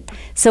 Right.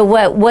 So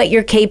what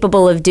you're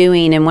capable of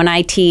doing, and when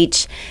I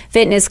teach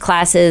fitness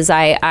classes,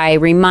 I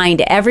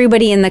remind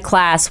everybody in the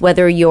class,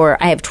 whether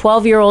I have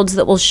 12-year-olds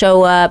that will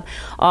show up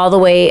all the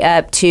way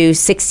up to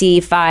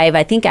 65,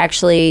 I think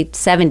actually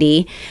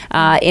 70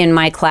 in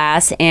my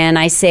class, and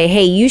I say,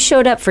 hey, you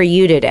showed up for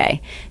you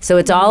today. So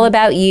it's all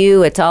about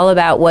you. It's all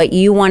about what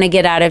you want to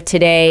get out of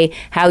today,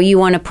 how you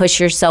want to push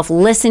yourself,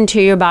 listen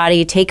to your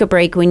body, take a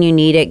break when you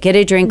need it, get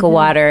a drink of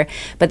water.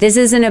 But this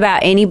isn't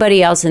about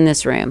anybody else in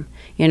this room.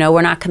 You know,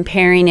 we're not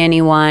comparing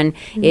anyone.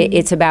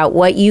 It's about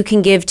what you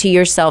can give to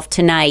yourself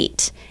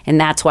tonight, and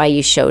that's why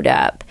you showed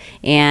up.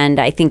 And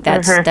I think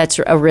that's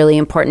a really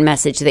important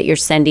message that you're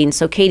sending.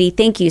 So, Katie,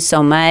 thank you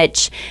so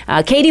much.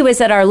 Katie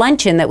was at our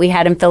luncheon that we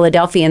had in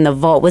Philadelphia in the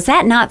Vault. Was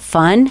that not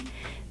fun?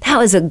 That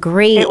was a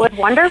great... It was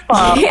wonderful.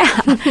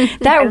 Yeah,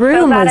 that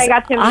room was I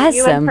got to meet awesome.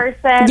 you in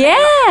person.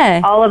 Yeah.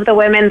 All of the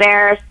women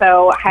there,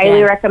 so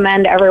highly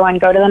recommend everyone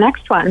go to the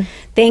next one.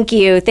 Thank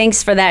you.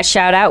 Thanks for that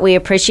shout out. We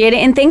appreciate it.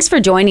 And thanks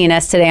for joining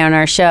us today on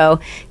our show.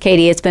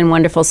 Katie, it's been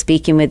wonderful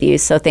speaking with you,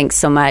 so thanks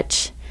so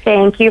much.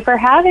 Thank you for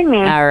having me.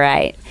 All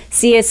right.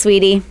 See you,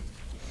 sweetie.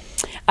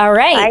 All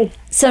right. Bye.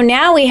 So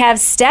now we have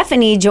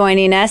Stephanie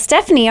joining us.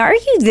 Stephanie, are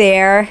you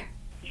there?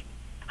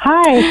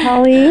 Hi,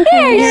 Colleen.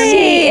 There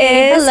she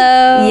is.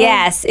 Hello.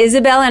 Yes,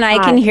 Isabel and I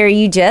can hear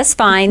you just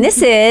fine.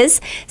 This is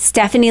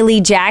Stephanie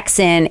Lee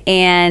Jackson,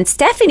 and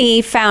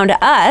Stephanie found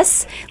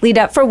us, Lead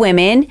Up for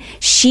Women.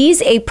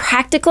 She's a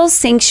practical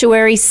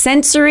sanctuary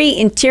sensory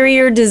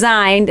interior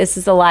design. This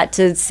is a lot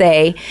to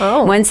say.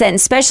 One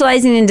sentence,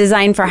 specializing in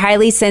design for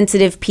highly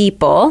sensitive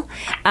people.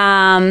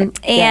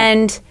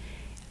 And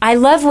I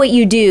love what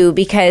you do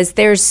because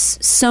there's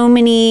so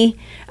many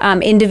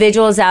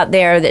individuals out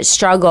there that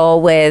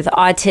struggle with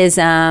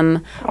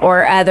autism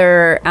or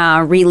other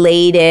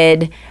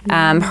related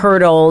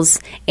hurdles,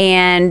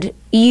 and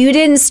you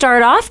didn't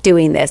start off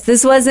doing this.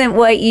 This wasn't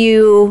what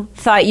you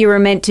thought you were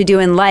meant to do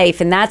in life,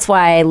 and that's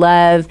why I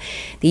love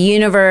the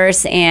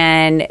universe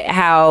and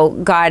how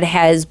God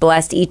has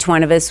blessed each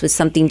one of us with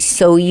something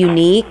so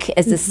unique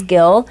as a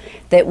skill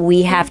that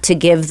we have to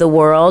give the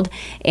world,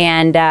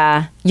 and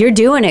you're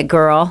doing it,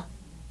 girl.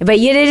 But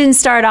you didn't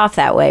start off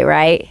that way,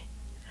 right?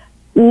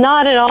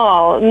 Not at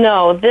all.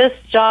 No, this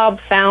job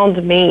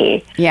found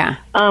me. Yeah.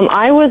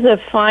 I was a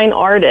fine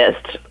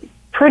artist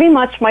pretty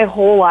much my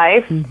whole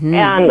life,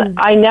 and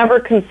I never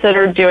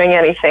considered doing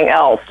anything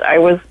else. I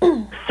was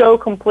so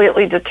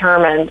completely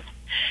determined,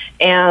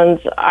 and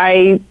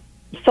I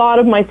thought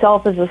of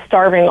myself as a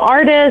starving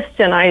artist,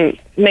 and I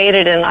made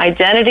it an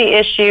identity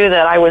issue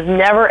that I was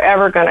never,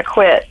 ever going to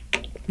quit.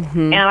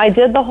 And I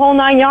did the whole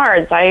 9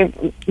 yards. I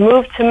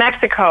moved to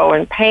Mexico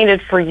and painted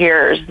for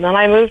years. And then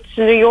I moved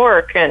to New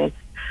York and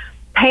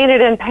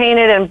painted and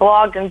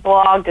blogged and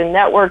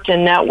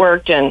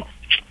networked and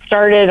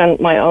started on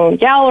my own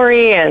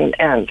gallery and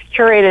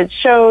curated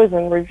shows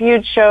and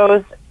reviewed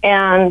shows.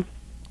 And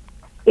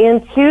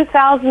in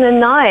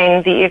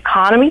 2009, the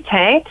economy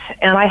tanked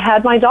and I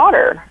had my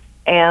daughter.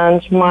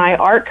 And my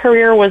art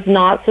career was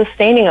not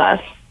sustaining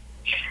us.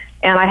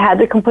 And I had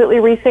to completely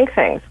rethink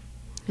things.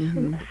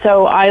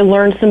 So I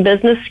learned some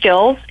business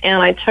skills,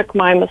 and I took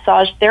my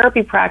massage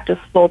therapy practice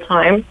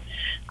full-time.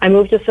 I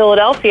moved to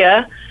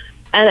Philadelphia,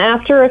 and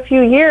after a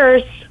few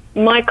years,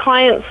 my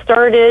clients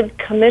started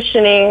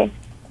commissioning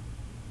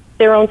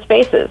their own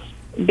spaces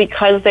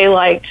because they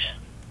liked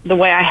the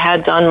way I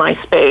had done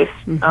my space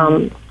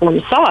for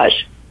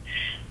massage.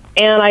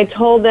 And I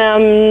told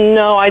them,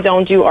 no, I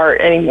don't do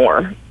art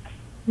anymore.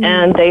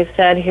 And they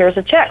said, here's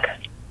a check.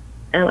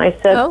 And I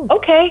said,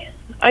 okay,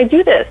 I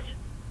do this.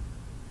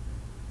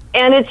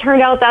 And it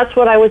turned out that's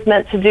what I was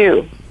meant to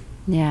do.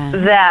 Yeah.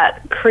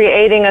 That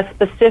creating a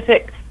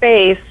specific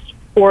space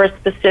for a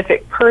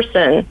specific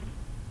person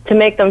to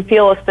make them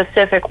feel a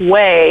specific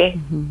way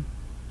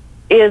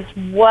is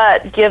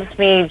what gives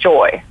me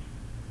joy.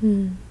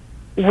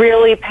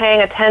 Really paying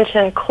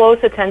attention,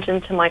 close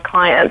attention to my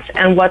clients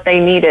and what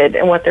they needed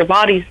and what their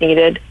bodies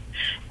needed,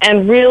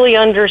 and really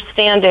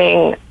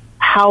understanding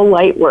how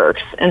light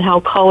works and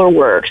how color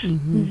works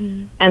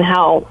and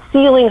how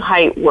ceiling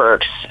height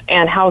works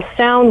and how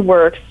sound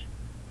works.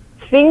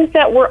 Things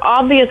that were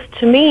obvious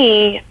to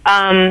me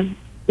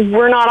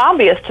were not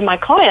obvious to my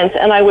clients,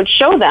 and I would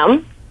show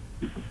them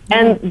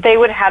and they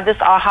would have this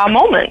aha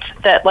moment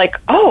that like,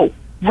 oh,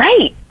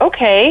 right,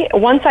 okay.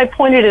 Once I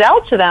pointed it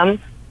out to them,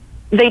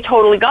 they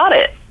totally got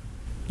it.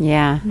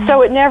 Yeah.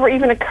 So it never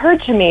even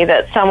occurred to me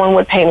that someone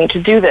would pay me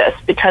to do this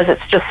because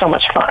it's just so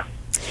much fun.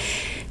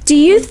 Do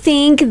you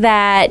think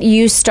that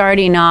you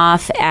starting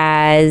off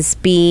as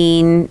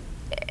being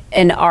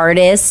an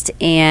artist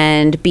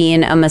and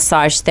being a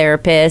massage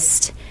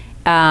therapist,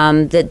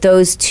 that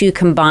those two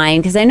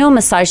combined, because I know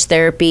massage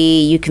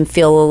therapy, you can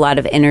feel a lot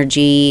of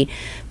energy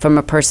from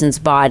a person's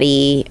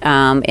body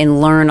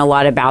and learn a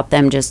lot about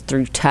them just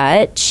through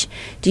touch.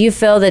 Do you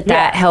feel that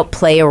that helped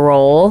play a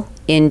role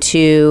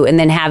into, and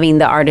then having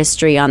the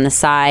artistry on the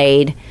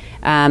side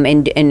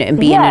and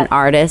being an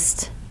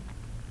artist?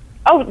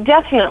 Oh,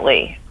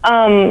 definitely.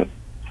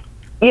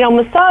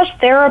 massage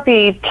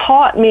therapy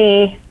taught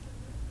me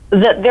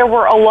that there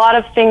were a lot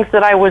of things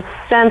that I was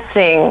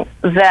sensing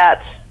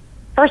that,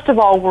 first of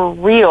all, were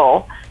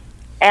real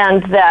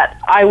and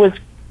that I was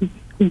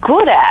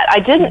good at. I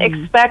didn't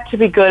expect to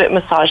be good at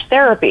massage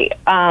therapy.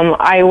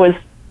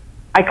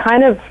 I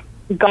kind of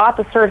got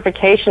the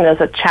certification as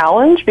a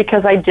challenge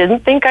because I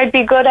didn't think I'd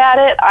be good at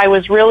it. I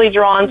was really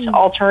drawn to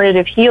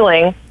alternative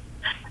healing,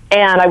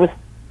 and I was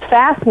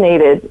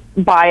fascinated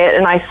by it,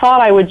 and I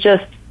thought I would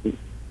just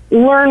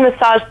learn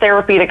massage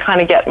therapy to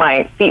kind of get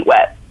my feet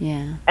wet.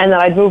 Yeah. And then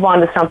I'd move on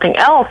to something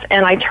else,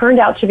 and I turned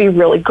out to be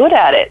really good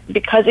at it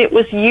because it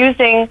was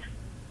using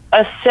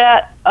a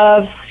set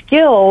of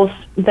skills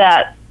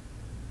that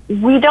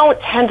we don't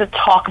tend to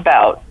talk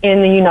about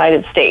in the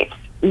United States.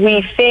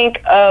 We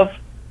think of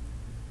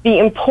the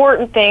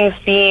important things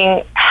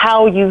being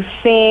how you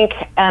think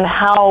and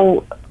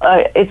how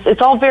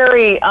it's all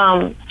very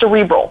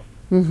cerebral.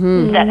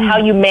 Mm-hmm. That how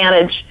you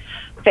manage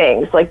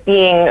things, like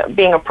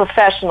being a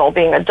professional,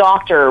 being a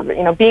doctor,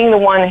 being the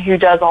one who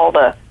does all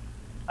the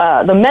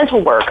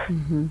mental work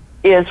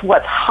is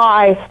what's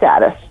high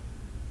status.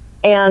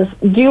 And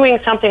doing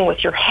something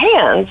with your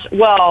hands,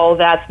 well,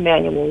 that's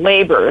manual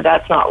labor.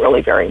 That's not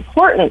really very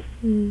important.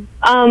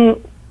 And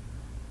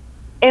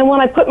when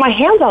I put my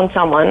hands on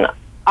someone,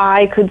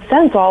 I could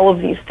sense all of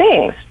these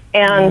things.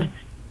 And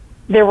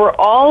there were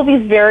all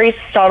these very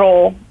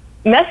subtle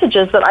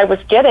messages that I was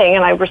getting,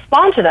 and I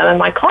respond to them, and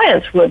my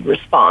clients would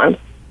respond.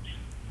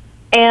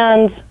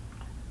 And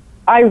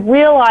I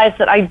realized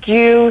that I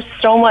do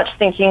so much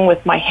thinking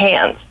with my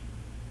hands.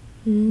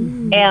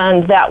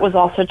 And that was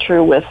also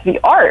true with the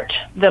art,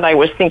 that I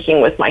was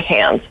thinking with my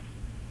hands.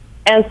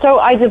 And so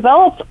I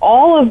developed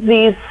all of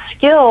these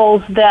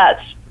skills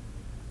that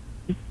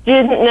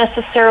didn't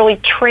necessarily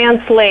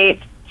translate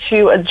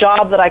to a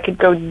job that I could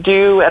go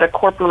do at a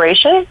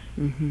corporation,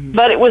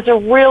 but it was a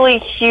really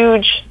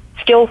huge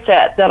skill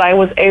set that I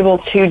was able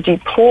to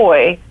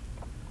deploy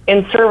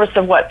in service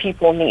of what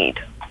people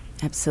need.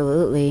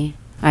 Absolutely.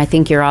 I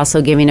think you're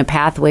also giving a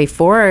pathway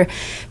for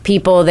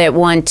people that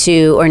want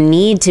to or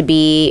need to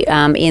be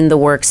in the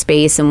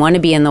workspace and want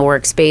to be in the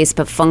workspace,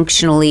 but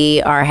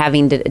functionally are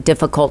having a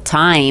difficult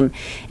time.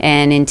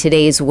 And in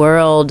today's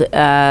world,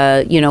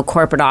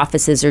 corporate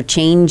offices are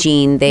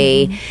changing.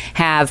 They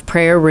have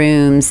prayer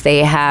rooms.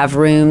 They have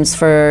rooms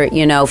for,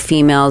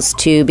 females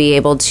to be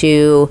able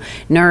to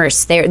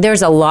nurse.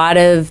 There's a lot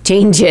of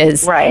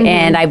changes. Right.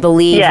 And I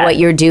believe what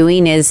you're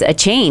doing is a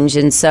change.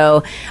 And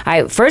so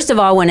I, first of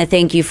all, want to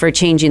thank you for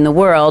changing the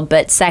world,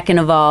 but second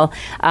of all,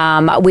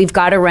 we've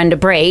got to run to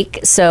break.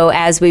 So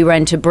as we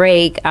run to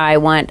break, I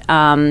want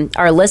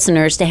our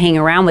listeners to hang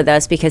around with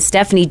us because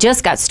Stephanie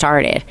just got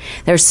started.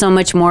 There's so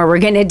much more we're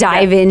going to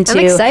dive into.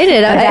 I'm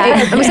excited.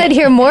 I'm excited to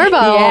hear more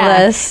about all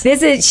this.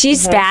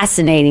 She's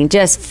fascinating,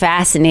 just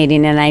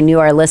fascinating, and I knew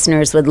our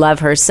listeners would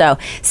love her. So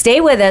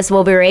stay with us.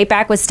 We'll be right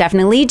back with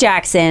Stephanie Lee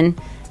Jackson.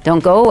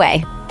 Don't go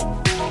away.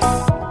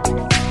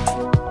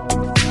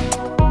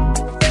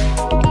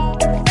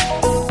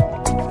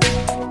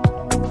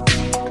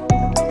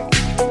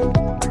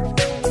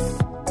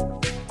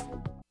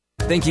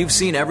 Think you've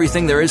seen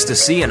everything there is to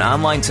see in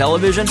online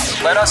television?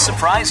 Let us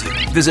surprise you.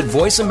 Visit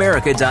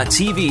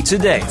voiceamerica.tv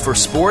today for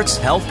sports,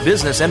 health,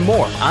 business, and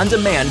more on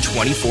demand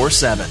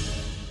 24/7.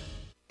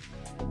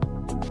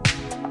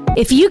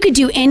 If you could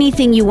do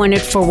anything you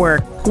wanted for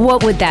work,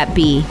 what would that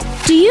be?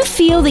 Do you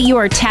feel that you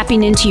are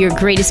tapping into your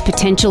greatest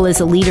potential as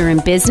a leader in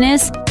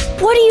business?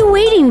 What are you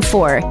waiting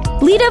for?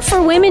 Lead Up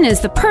for Women is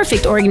the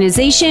perfect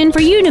organization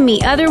for you to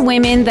meet other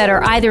women that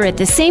are either at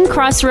the same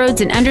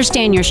crossroads and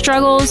understand your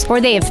struggles, or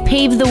they have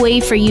paved the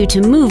way for you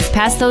to move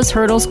past those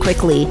hurdles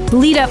quickly.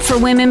 Lead Up for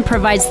Women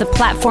provides the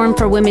platform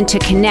for women to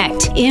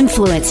connect,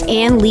 influence,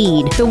 and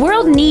lead. The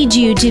world needs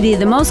you to be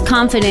the most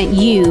confident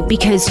you,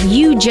 because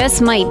you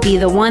just might be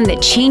the one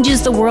that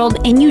changes the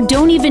world and you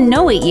don't even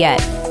know it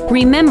yet.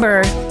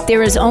 Remember,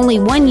 there is only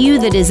one you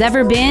that has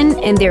ever been,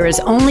 and there is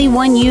only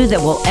one you that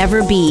will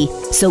ever be.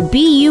 So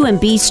be you and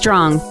be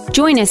strong.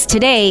 Join us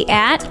today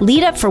at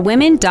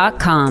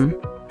leadupforwomen.com.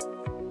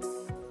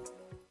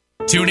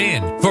 Tune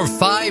in for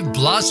 5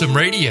 Blossom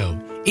Radio.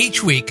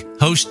 Each week,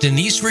 host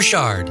Denise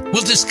Richard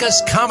will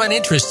discuss common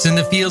interests in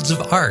the fields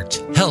of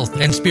art, health,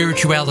 and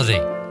spirituality.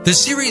 The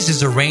series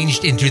is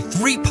arranged into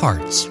 3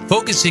 parts,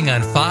 focusing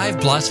on 5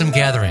 Blossom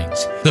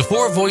gatherings, the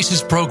 4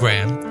 Voices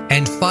program,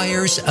 and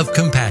Fires of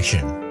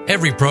Compassion.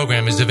 Every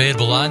program is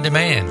available on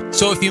demand,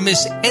 so if you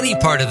miss any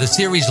part of the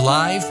series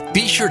live,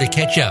 be sure to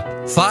catch up.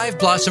 5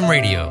 Blossom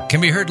Radio can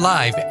be heard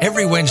live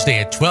every Wednesday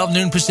at 12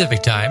 noon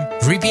Pacific Time,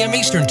 3 p.m.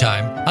 Eastern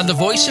Time on the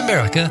Voice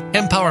America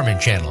Empowerment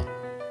Channel.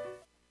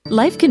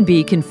 Life can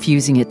be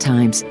confusing at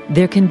times.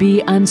 There can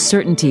be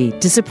uncertainty,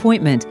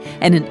 disappointment,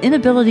 and an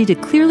inability to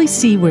clearly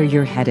see where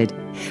you're headed.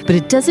 But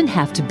it doesn't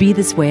have to be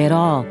this way at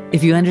all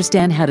if you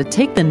understand how to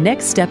take the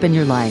next step in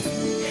your life.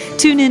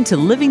 Tune in to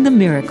Living the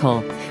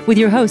Miracle with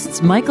your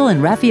hosts Michael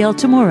and Raphael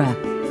Tamura.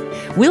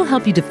 We'll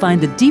help you to find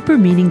the deeper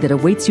meaning that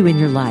awaits you in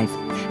your life,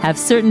 have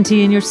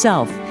certainty in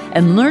yourself,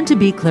 and learn to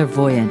be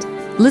clairvoyant.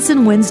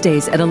 Listen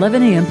Wednesdays at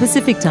 11 a.m.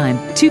 Pacific Time,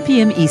 2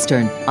 p.m.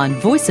 Eastern on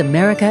Voice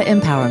America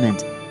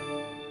Empowerment.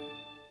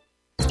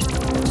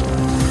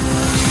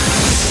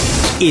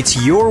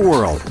 It's your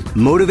world.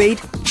 Motivate,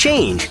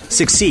 change,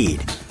 succeed.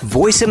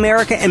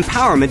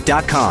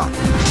 VoiceAmericaEmpowerment.com.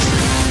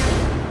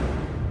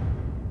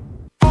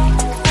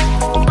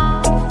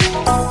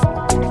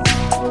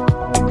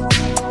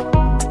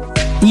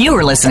 You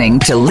are listening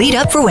to Lead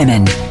Up for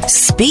Women.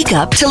 Speak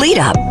up to lead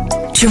up.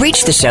 To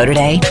reach the show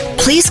today,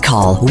 please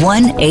call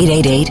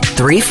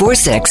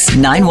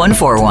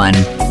 1-888-346-9141.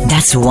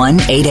 That's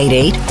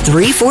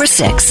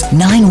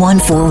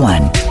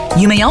 1-888-346-9141.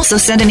 You may also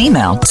send an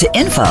email to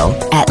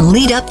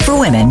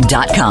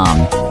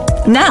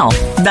info@leadupforwomen.com. Now,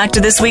 back to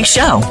this week's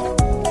show.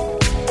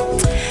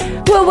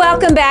 Well,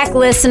 welcome back,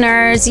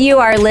 listeners. You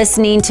are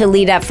listening to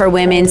Lead Up for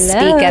Women. Hello.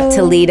 Speak Up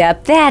to Lead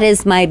Up. That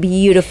is my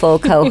beautiful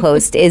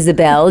co-host,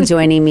 Isabel,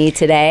 joining me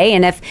today.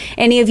 And if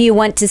any of you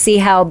want to see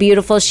how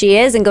beautiful she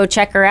is and go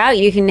check her out,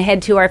 you can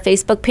head to our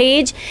Facebook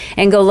page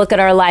and go look at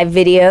our live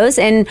videos.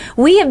 And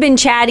we have been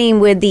chatting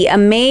with the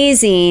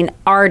amazing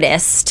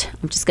artist,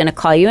 I'm just going to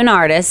call you an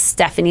artist,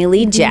 Stephanie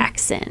Lee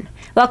Jackson.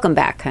 Welcome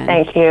back, hon.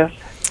 Thank you.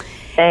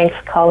 Thanks,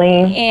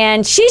 Colleen.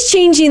 And she's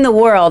changing the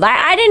world.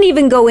 I didn't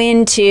even go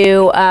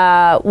into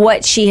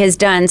what she has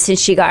done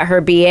since she got her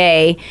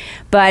BA,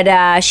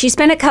 but she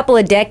spent a couple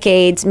of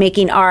decades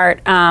making art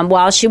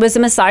while she was a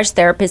massage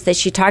therapist that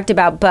she talked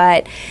about,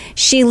 but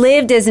she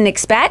lived as an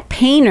expat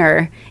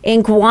painter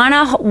in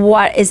Guanajuato,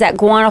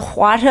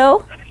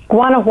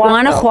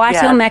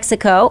 Yes.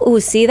 Mexico. Ooh,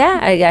 see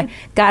that? I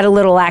got a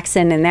little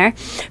accent in there.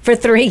 For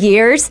 3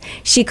 years,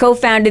 she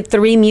co-founded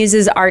Three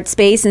Muses Art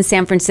Space in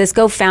San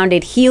Francisco,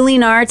 founded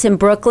Healing Arts in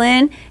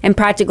Brooklyn, and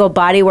Practical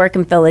Bodywork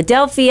in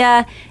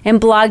Philadelphia, and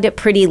blogged at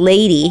Pretty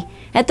Lady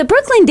at the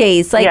Brooklyn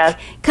days. Like,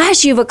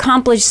 gosh, you've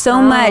accomplished so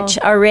much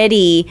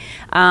already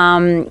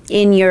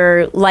in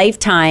your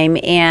lifetime.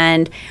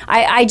 And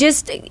I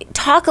just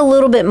talk a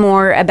little bit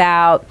more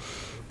about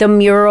the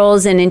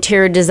murals and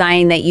interior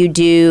design that you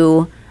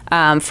do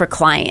for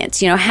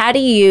clients. You know, how do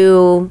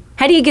you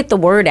get the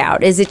word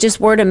out? Is it just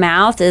word of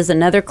mouth? Does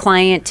another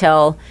client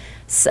tell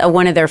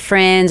one of their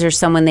friends or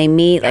someone they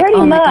meet, like,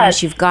 oh my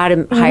gosh, you've got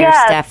to hire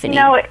Stephanie?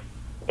 No,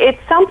 it's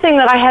something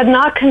that I had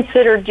not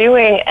considered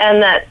doing,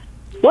 and that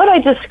what I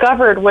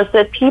discovered was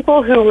that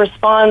people who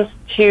respond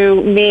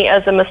to me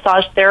as a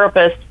massage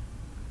therapist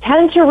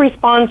tend to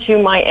respond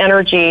to my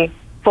energy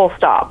full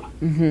stop.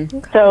 Mm-hmm.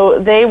 Okay. So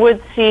they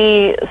would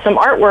see some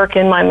artwork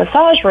in my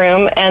massage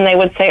room and they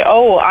would say,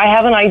 oh, I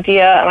have an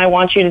idea and I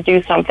want you to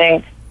do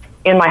something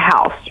in my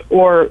house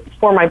or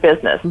for my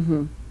business.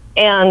 Mm-hmm.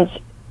 And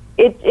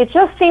it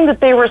just seemed that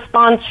they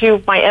respond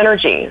to my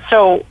energy.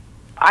 So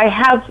I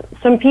have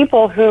some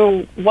people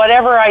who,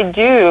 whatever I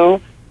do,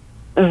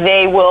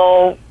 they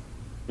will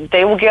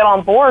get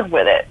on board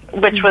with it,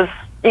 which was,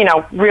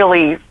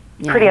 really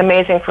pretty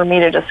amazing for me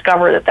to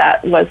discover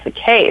that was the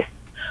case.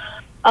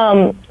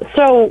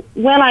 So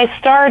when I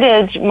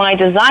started my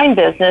design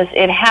business,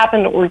 it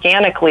happened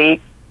organically,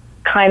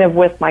 kind of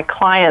with my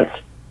clients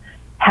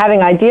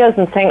having ideas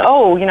and saying,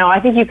 oh, I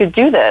think you could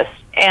do this.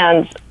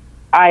 And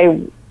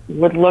I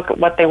would look at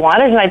what they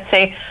wanted and I'd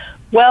say,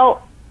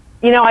 well,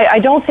 I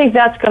don't think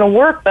that's going to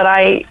work, but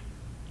I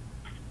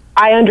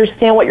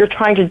understand what you're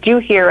trying to do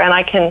here, and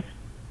I can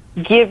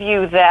give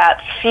you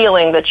that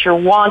feeling that you're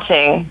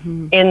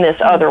wanting in this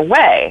other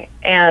way.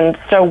 And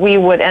so we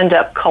would end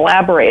up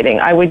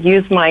collaborating. I would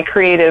use my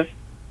creative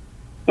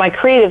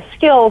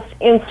skills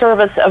in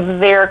service of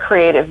their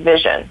creative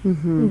vision.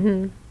 Mm-hmm.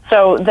 Mm-hmm.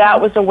 So that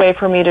was a way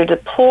for me to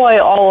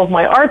deploy all of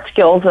my art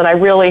skills that I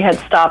really had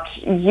stopped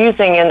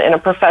using in a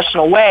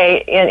professional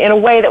way, in a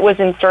way that was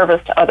in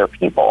service to other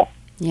people.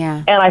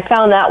 Yeah. And I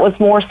found that was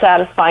more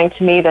satisfying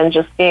to me than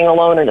just being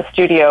alone in a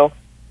studio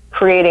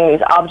creating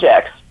these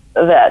objects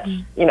that,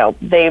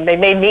 they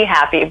made me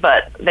happy,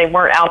 but they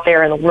weren't out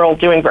there in the world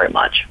doing very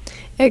much.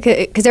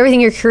 Because everything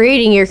you're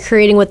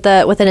creating with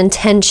an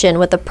intention,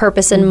 with a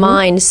purpose in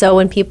mind. So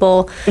when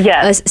people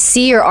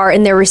see your art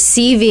and they're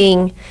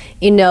receiving,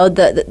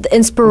 the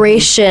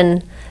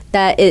inspiration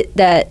that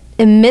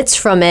emits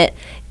from it,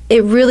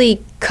 it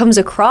really comes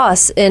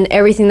across in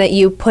everything that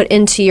you put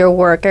into your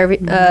work,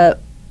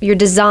 your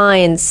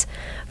designs,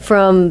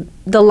 from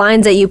the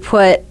lines that you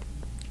put.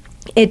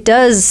 It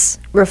does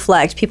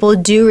reflect. People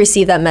do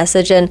receive that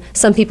message, and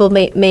some people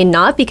may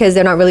not, because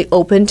they're not really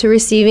open to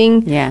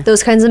receiving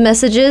those kinds of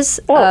messages.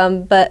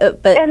 Well, but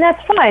and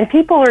that's fine.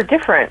 People are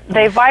different.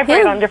 They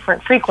vibrate on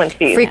different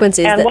frequencies. And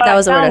that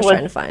was the word I was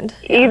trying to find.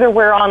 Either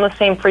we're on the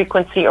same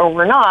frequency or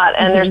we're not,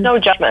 and there's no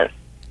judgment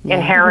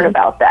inherent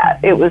about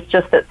that. It was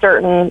just that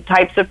certain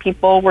types of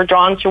people were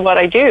drawn to what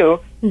I do,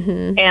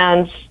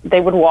 and they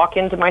would walk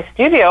into my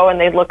studio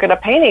and they'd look at a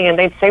painting and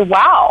they'd say,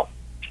 wow.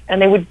 And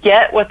they would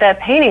get what that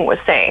painting was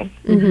saying.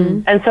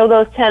 Mm-hmm. And so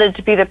those tended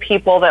to be the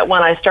people that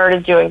when I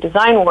started doing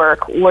design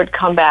work would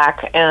come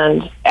back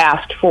and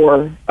ask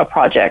for a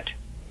project.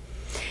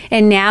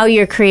 And now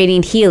you're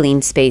creating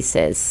healing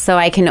spaces. So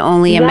I can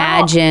only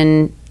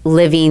imagine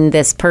living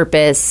this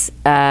purpose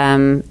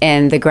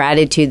and the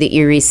gratitude that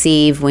you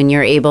receive when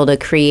you're able to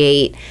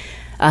create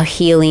a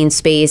healing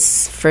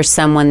space for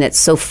someone that's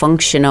so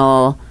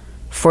functional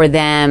for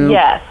them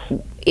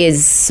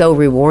is so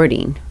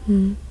rewarding.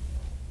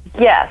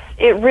 Yes,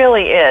 it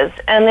really is.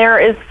 And there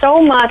is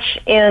so much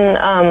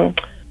in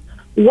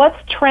what's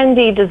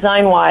trendy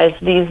design-wise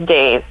these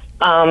days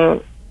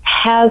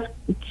has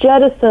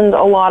jettisoned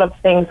a lot of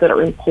things that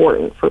are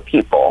important for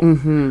people.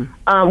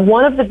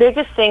 One of the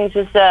biggest things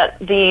is that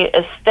the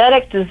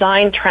aesthetic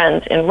design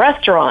trends in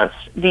restaurants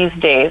these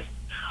days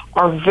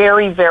are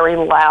very, very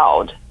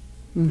loud.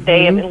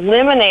 They have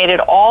eliminated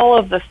all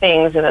of the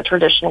things in a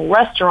traditional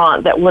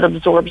restaurant that would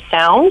absorb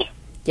sound,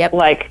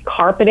 like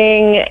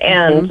carpeting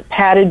and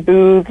padded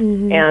booths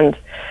and,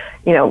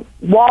 you know,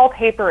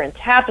 wallpaper and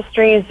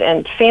tapestries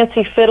and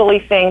fancy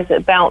fiddly things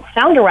that bounce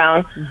sound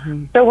around.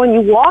 So when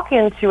you walk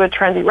into a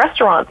trendy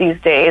restaurant these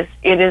days,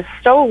 it is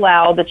so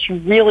loud that you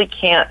really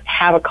can't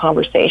have a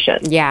conversation.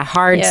 Yeah,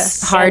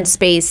 hard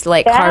space,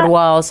 like hard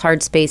walls,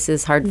 hard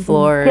spaces, hard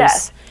floors.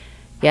 Yes.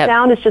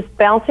 Sound is just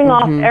bouncing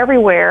off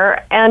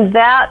everywhere, and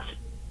that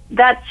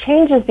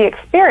changes the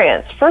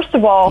experience. First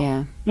of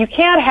all, you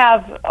can't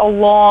have a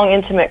long,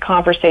 intimate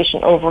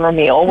conversation over a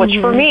meal, which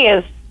for me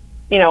is,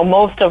 you know,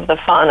 most of the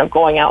fun of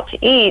going out to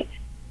eat.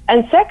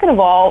 And second of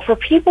all, for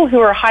people who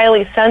are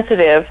highly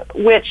sensitive,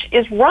 which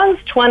runs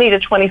 20 to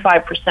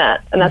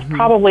 25%, and that's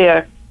probably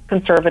a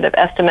conservative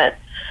estimate,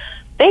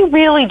 they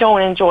really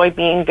don't enjoy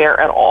being there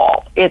at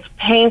all. It's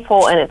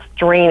painful and it's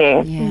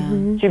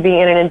draining to be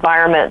in an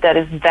environment that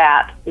is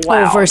that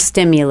loud.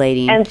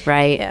 Overstimulating,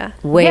 right?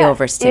 Way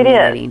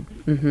overstimulating.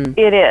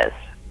 It is.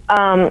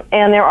 And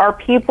there are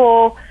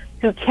people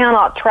who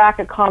cannot track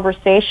a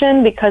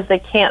conversation because they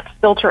can't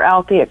filter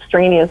out the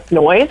extraneous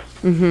noise.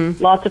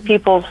 Lots of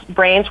people's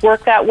brains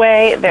work that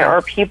way. There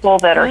are people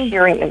that are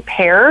hearing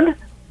impaired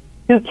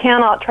who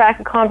cannot track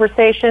a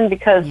conversation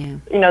because, you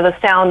know, the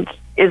sound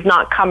is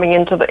not coming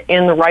in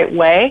the right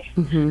way.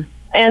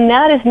 And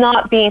that is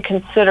not being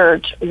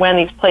considered when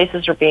these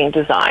places are being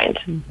designed.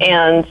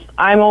 And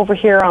I'm over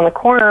here on the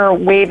corner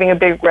waving a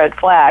big red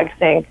flag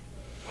saying,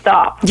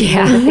 stop. You need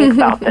to think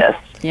about this.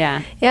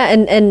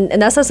 And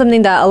that's not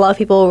something that a lot of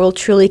people will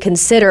truly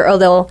consider, or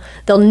they'll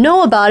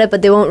know about it,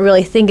 but they won't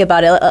really think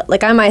about it.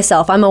 Like I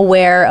myself, I'm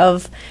aware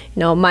of, you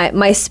know,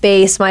 my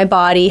space, my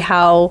body,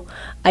 how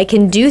I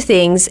can do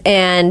things,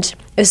 and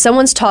if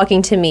someone's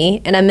talking to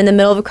me and I'm in the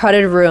middle of a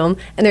crowded room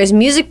and there's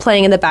music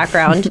playing in the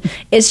background,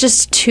 it's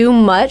just too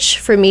much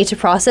for me to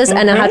process,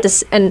 and I have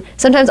to. And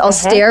sometimes I'll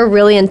stare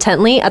really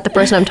intently at the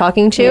person I'm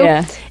talking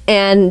to,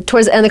 and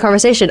towards the end of the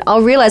conversation,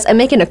 I'll realize I'm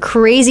making a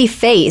crazy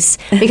face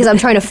because I'm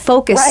trying to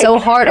focus so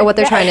hard on what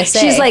they're trying to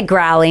say. She's like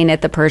growling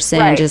at the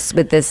person just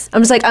with this.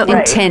 I'm just like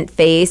intent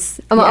face.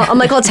 I'm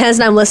like all tense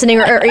and I'm listening,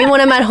 or even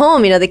when I'm at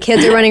home, you know, the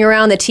kids are running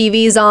around, the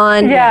TV's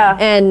on,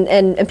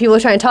 and people are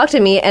trying to talk to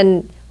me,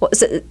 and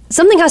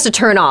something has to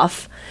turn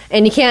off,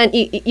 and you can't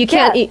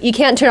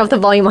turn off the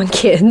volume on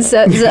kids.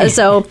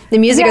 So the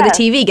music or the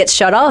TV gets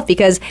shut off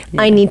because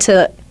I need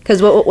to,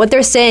 because what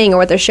they're saying or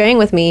what they're sharing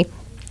with me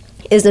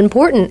is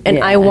important, and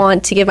I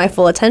want to give my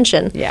full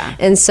attention.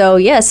 And so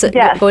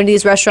going to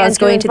these restaurants,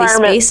 going to these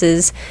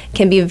spaces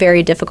can be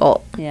very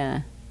difficult.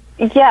 So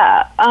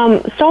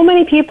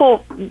many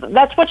people,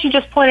 that's what you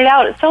just pointed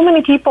out, so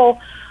many people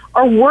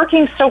are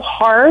working so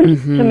hard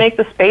to make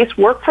the space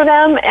work for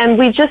them, and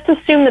we just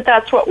assume that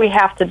that's what we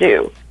have to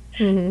do.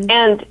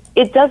 And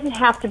it doesn't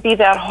have to be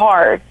that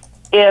hard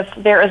if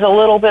there is a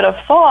little bit of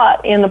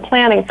thought in the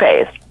planning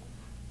phase,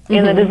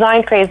 in the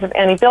design phase of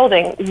any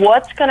building.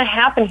 What's going to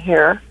happen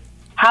here?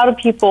 How do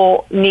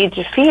people need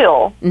to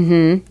feel?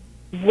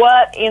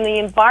 What in the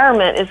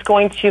environment is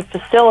going to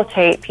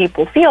facilitate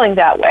people feeling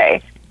that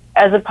way,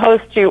 as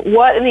opposed to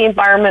what in the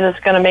environment is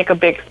going to make a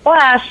big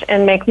splash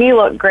and make me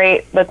look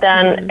great, but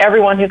then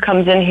everyone who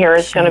comes in here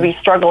is going to be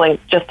struggling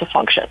just to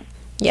function.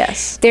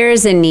 Yes. There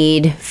is a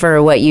need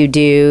for what you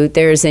do.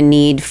 There's a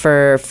need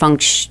for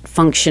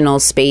functional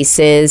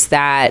spaces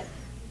that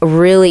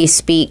really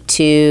speak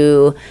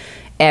to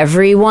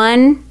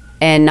everyone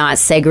and not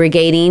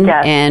segregating,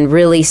 and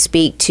really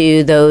speak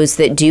to those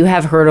that do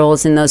have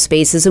hurdles in those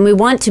spaces. And we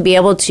want to be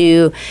able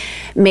to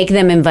make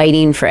them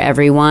inviting for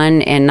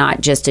everyone and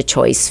not just a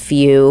choice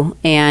few.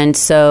 And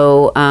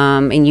so,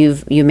 and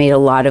you made a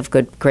lot of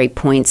great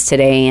points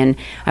today. And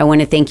I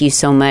want to thank you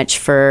so much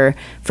for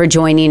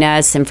joining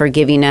us and for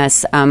giving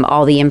us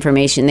all the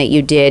information that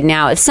you did.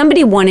 Now, if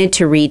somebody wanted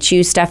to reach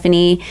you,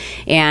 Stephanie,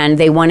 and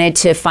they wanted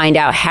to find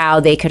out how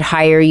they could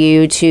hire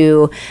you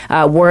to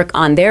work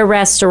on their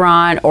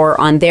restaurant or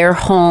on their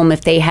home,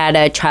 if they had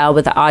a child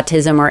with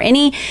autism or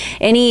any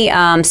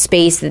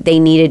space that they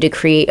needed to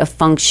create a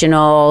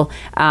functional,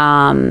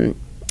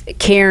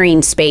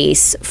 caring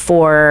space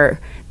for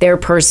their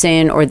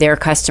person or their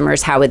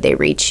customers, how would they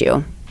reach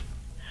you?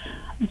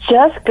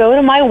 Just go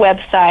to my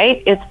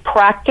website. It's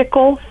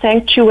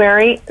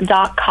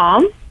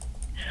practicalsanctuary.com.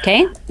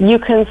 Okay. You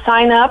can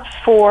sign up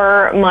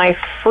for my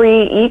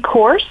free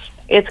e-course.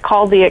 It's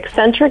called the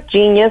Eccentric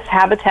Genius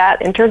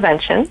Habitat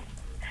Intervention.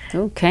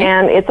 Okay.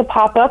 And it's a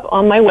pop-up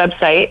on my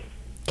website.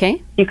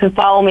 Okay. You can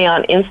follow me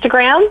on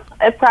Instagram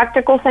at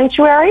Practical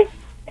Sanctuary,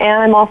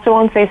 and I'm also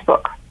on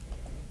Facebook.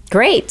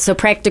 Great. So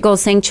Practical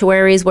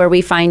Sanctuary is where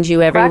we find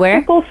you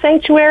everywhere? Practical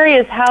Sanctuary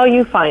is how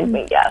you find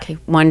me, yes. Okay,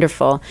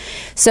 wonderful.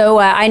 So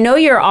I know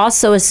you're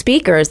also a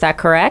speaker. Is that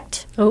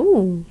correct?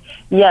 Oh.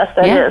 Yes,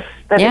 that is.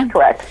 That is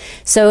correct.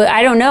 So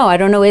I don't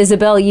know,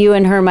 Isabel, you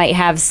and her might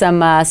have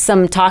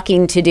some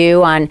talking to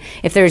do on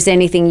if there's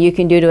anything you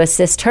can do to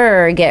assist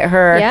her, or get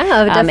her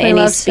I would definitely any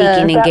love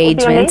speaking to.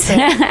 engagements.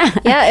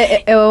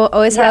 It will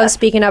always have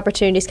speaking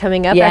opportunities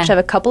coming up. I actually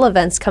have a couple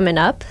events coming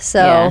up.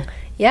 So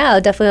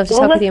I'll definitely have to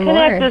talk with you more.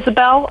 Let's connect,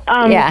 Isabel.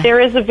 There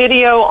is a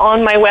video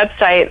on my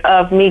website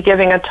of me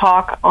giving a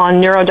talk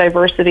on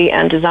neurodiversity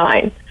and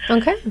design.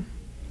 Okay.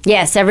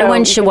 Yes,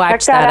 everyone should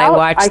watch that. I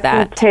watched that.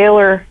 I can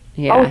tailor.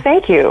 Yeah. Oh,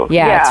 thank you.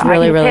 Yeah, it's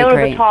really, really tailor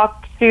great. The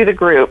talk to the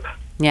group.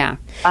 Yeah.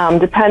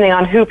 Depending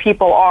on who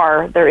people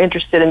are, they're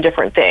interested in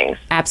different things.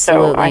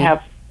 Absolutely. So I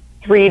have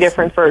 3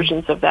 different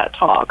versions of that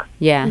talk.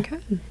 Yeah. Okay.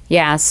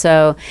 Yeah.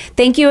 So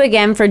thank you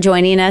again for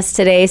joining us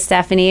today,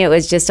 Stephanie. It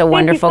was just a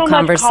wonderful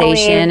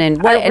conversation.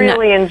 And I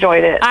really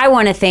enjoyed it. I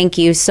want to thank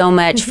you so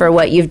much for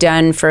what you've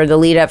done for the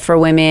Lead Up for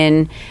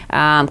Women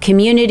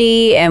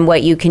community and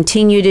what you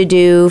continue to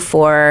do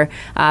for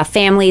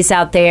families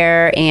out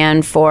there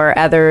and for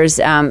others.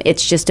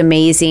 It's just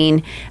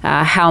amazing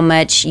how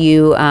much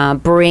you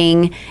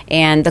bring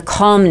and the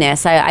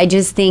calmness. I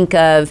just think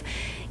of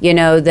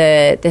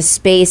the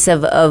space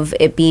of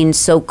it being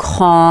so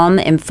calm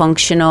and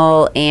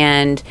functional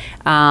and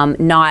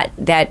not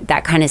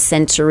that kind of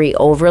sensory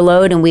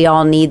overload. And we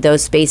all need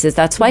those spaces.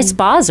 That's why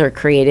spas are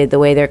created the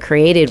way they're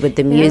created, with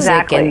the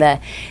music and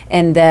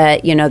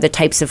the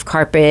types of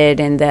carpet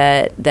and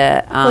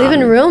the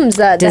even rooms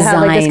that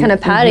have like this kind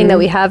of padding that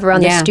we have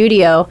around the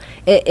studio.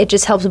 It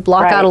just helps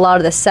block out a lot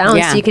of the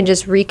sound, so you can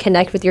just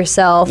reconnect with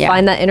yourself,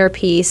 find that inner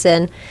peace,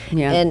 and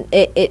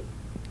it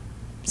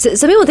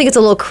some people think it's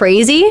a little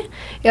crazy,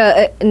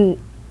 and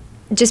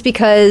just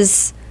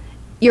because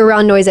you're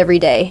around noise every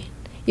day.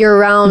 You're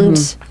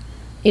around,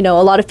 a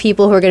lot of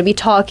people who are going to be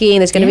talking.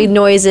 There's going to be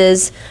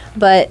noises.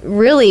 But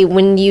really,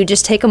 when you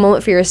just take a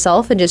moment for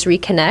yourself and just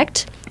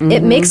reconnect,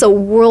 it makes a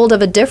world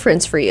of a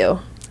difference for you.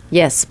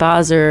 Yes,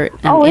 spas are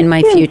in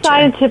my future. It's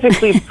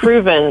scientifically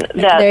proven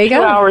that 2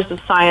 hours of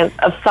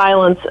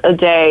silence a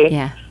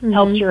day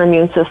helps your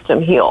immune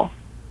system heal.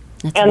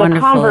 That's and the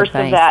converse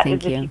advice. of that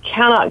Thank is you. if you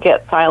cannot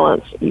get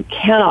silence, you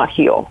cannot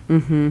heal.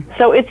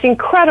 So it's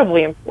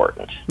incredibly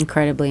important.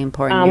 Incredibly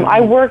important.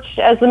 I worked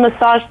as a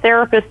massage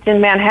therapist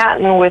in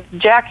Manhattan with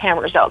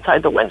jackhammers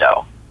outside the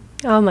window.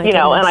 Oh my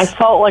goodness. And I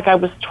felt like I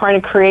was trying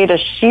to create a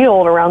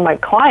shield around my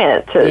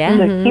client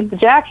to keep the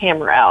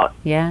jackhammer out.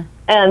 Yeah.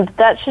 And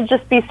that should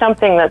just be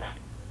something that's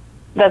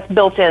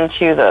built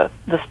into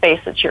the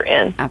space that you're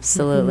in.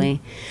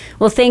 Absolutely.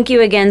 Well, thank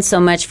you again so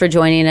much for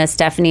joining us,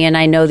 Stephanie, and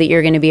I know that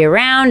you're going to be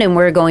around and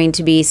we're going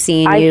to be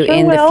seeing you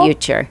in the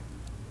future.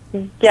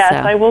 Yes,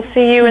 I will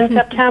see you in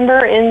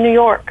September in New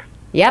York.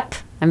 Yep.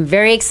 I'm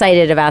very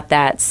excited about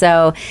that.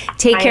 So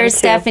take care,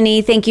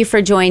 Stephanie. Thank you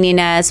for joining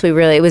us.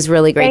 It was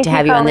really great to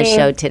have you on the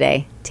show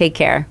today. Take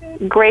care.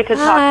 Great to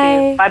talk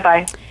to you.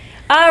 Bye-bye.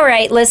 All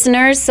right,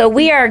 listeners. So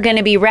we are going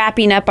to be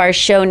wrapping up our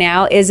show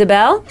now.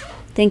 Isabel,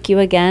 thank you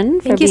again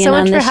for being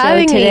on the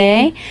show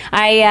today.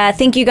 I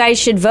think you guys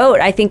should vote.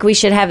 I think we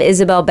should have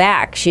Isabel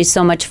back. She's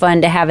so much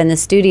fun to have in the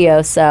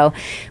studio, so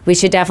we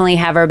should definitely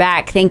have her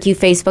back. Thank you,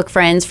 Facebook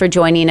friends, for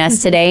joining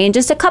us today. And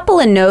just a couple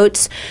of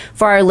notes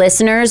for our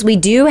listeners. We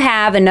do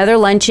have another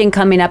luncheon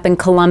coming up in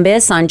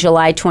Columbus on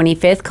July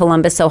 25th,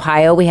 Columbus,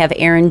 Ohio. We have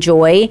Erin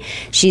Joy.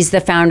 She's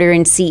the founder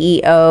and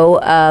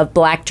CEO of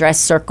Black Dress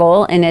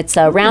Circle, and it's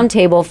a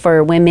roundtable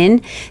for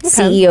women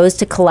CEOs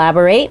to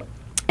collaborate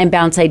and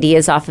bounce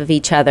ideas off of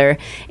each other.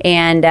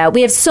 And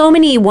we have so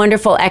many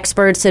wonderful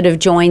experts that have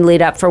joined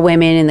Lead Up for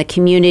Women in the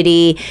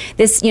community.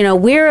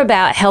 We're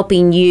about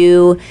helping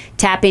you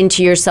tap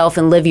into yourself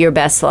and live your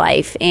best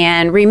life.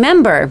 And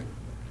remember,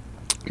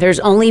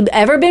 there's only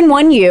ever been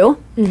one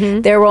you.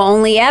 There will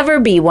only ever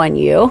be one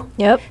you.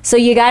 Yep. So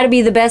you got to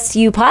be the best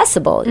you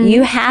possible.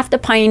 You have to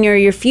pioneer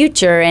your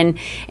future. And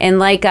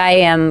like I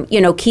am,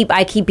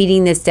 I keep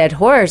beating this dead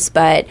horse,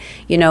 but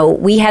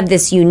we have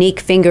this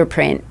unique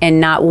fingerprint, and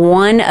not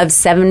one of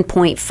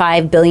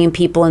 7.5 billion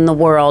people in the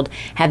world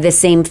have the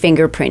same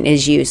fingerprint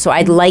as you. So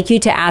I'd like you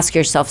to ask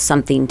yourself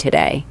something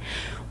today.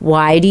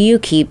 Why do you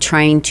keep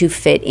trying to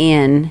fit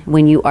in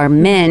when you are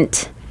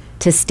meant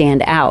to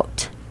stand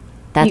out?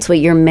 That's what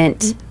you're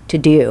meant to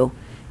do.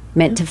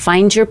 Meant to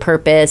find your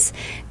purpose.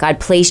 God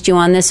placed you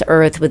on this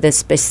earth with a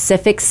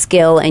specific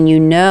skill, and you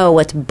know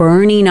what's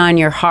burning on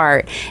your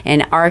heart.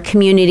 And our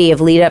community of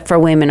Lead Up for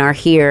Women are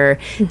here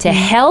to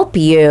help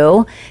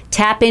you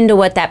tap into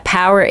what that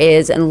power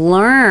is and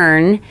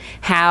learn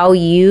how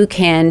you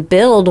can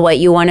build what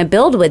you want to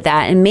build with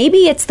that. And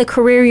maybe it's the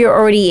career you're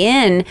already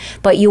in,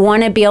 but you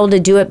want to be able to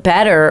do it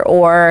better.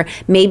 Or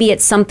maybe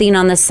it's something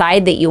on the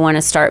side that you want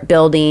to start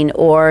building,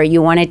 or you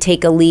want to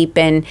take a leap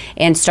and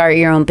start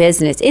your own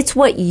business. It's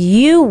what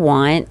you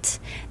want,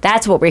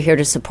 that's what we're here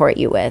to support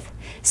you with.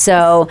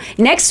 So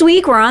next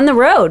week, we're on the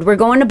road. We're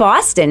going to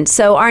Boston.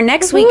 So our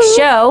next week's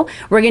show,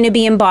 we're going to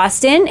be in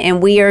Boston,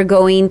 and we are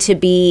going to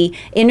be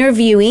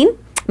interviewing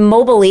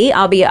mobily.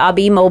 I'll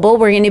be mobile.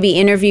 We're going to be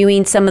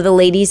interviewing some of the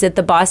ladies at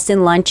the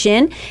Boston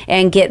luncheon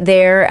and get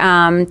their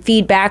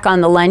feedback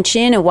on the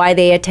luncheon and why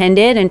they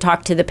attended and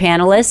talk to the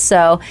panelists.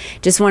 So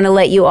just want to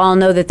let you all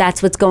know that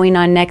that's what's going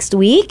on next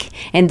week.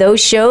 And those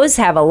shows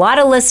have a lot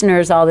of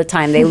listeners all the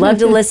time. They love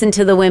to listen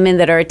to the women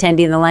that are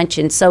attending the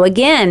luncheon. So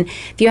again,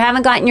 if you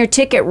haven't gotten your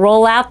ticket,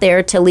 roll out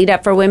there to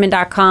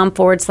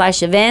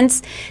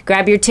leadupforwomen.com/events.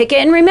 Grab your ticket.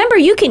 And remember,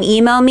 you can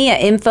email me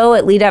at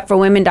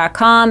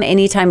info@leadupforwomen.com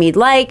anytime you'd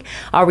like.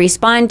 I'll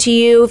respond to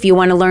you. If you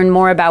want to learn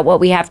more about what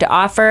we have to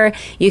offer,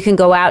 you can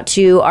go out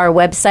to our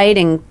website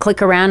and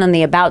click around on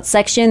the About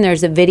section.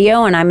 There's a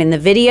video, and I'm in the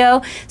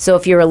video. So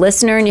if you're a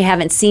listener and you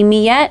haven't seen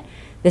me yet,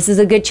 this is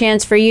a good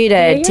chance for you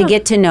to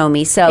get to know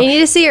me. So you need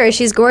to see her.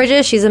 She's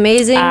gorgeous. She's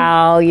amazing.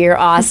 Oh, you're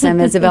awesome,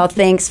 Isabel.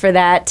 Thanks for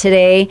that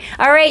today.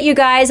 All right, you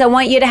guys, I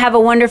want you to have a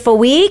wonderful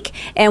week,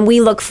 and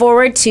we look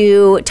forward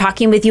to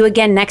talking with you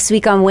again next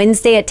week on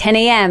Wednesday at 10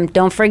 a.m.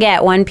 Don't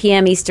forget, 1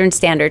 p.m. Eastern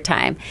Standard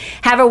Time.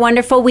 Have a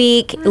wonderful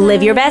week. Bye.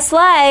 Live your best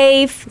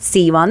life.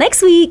 See you all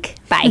next week.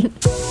 Bye.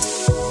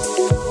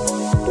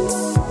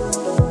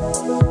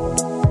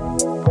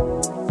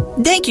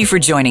 Thank you for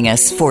joining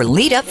us for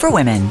Lead Up for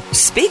Women.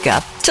 Speak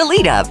up to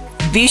lead up.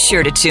 Be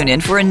sure to tune in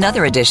for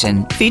another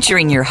edition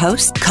featuring your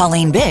host,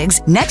 Colleen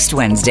Biggs, next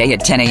Wednesday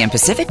at 10 a.m.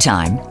 Pacific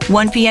Time,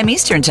 1 p.m.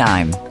 Eastern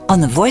Time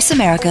on the Voice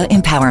America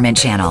Empowerment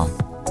Channel.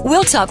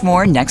 We'll talk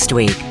more next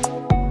week.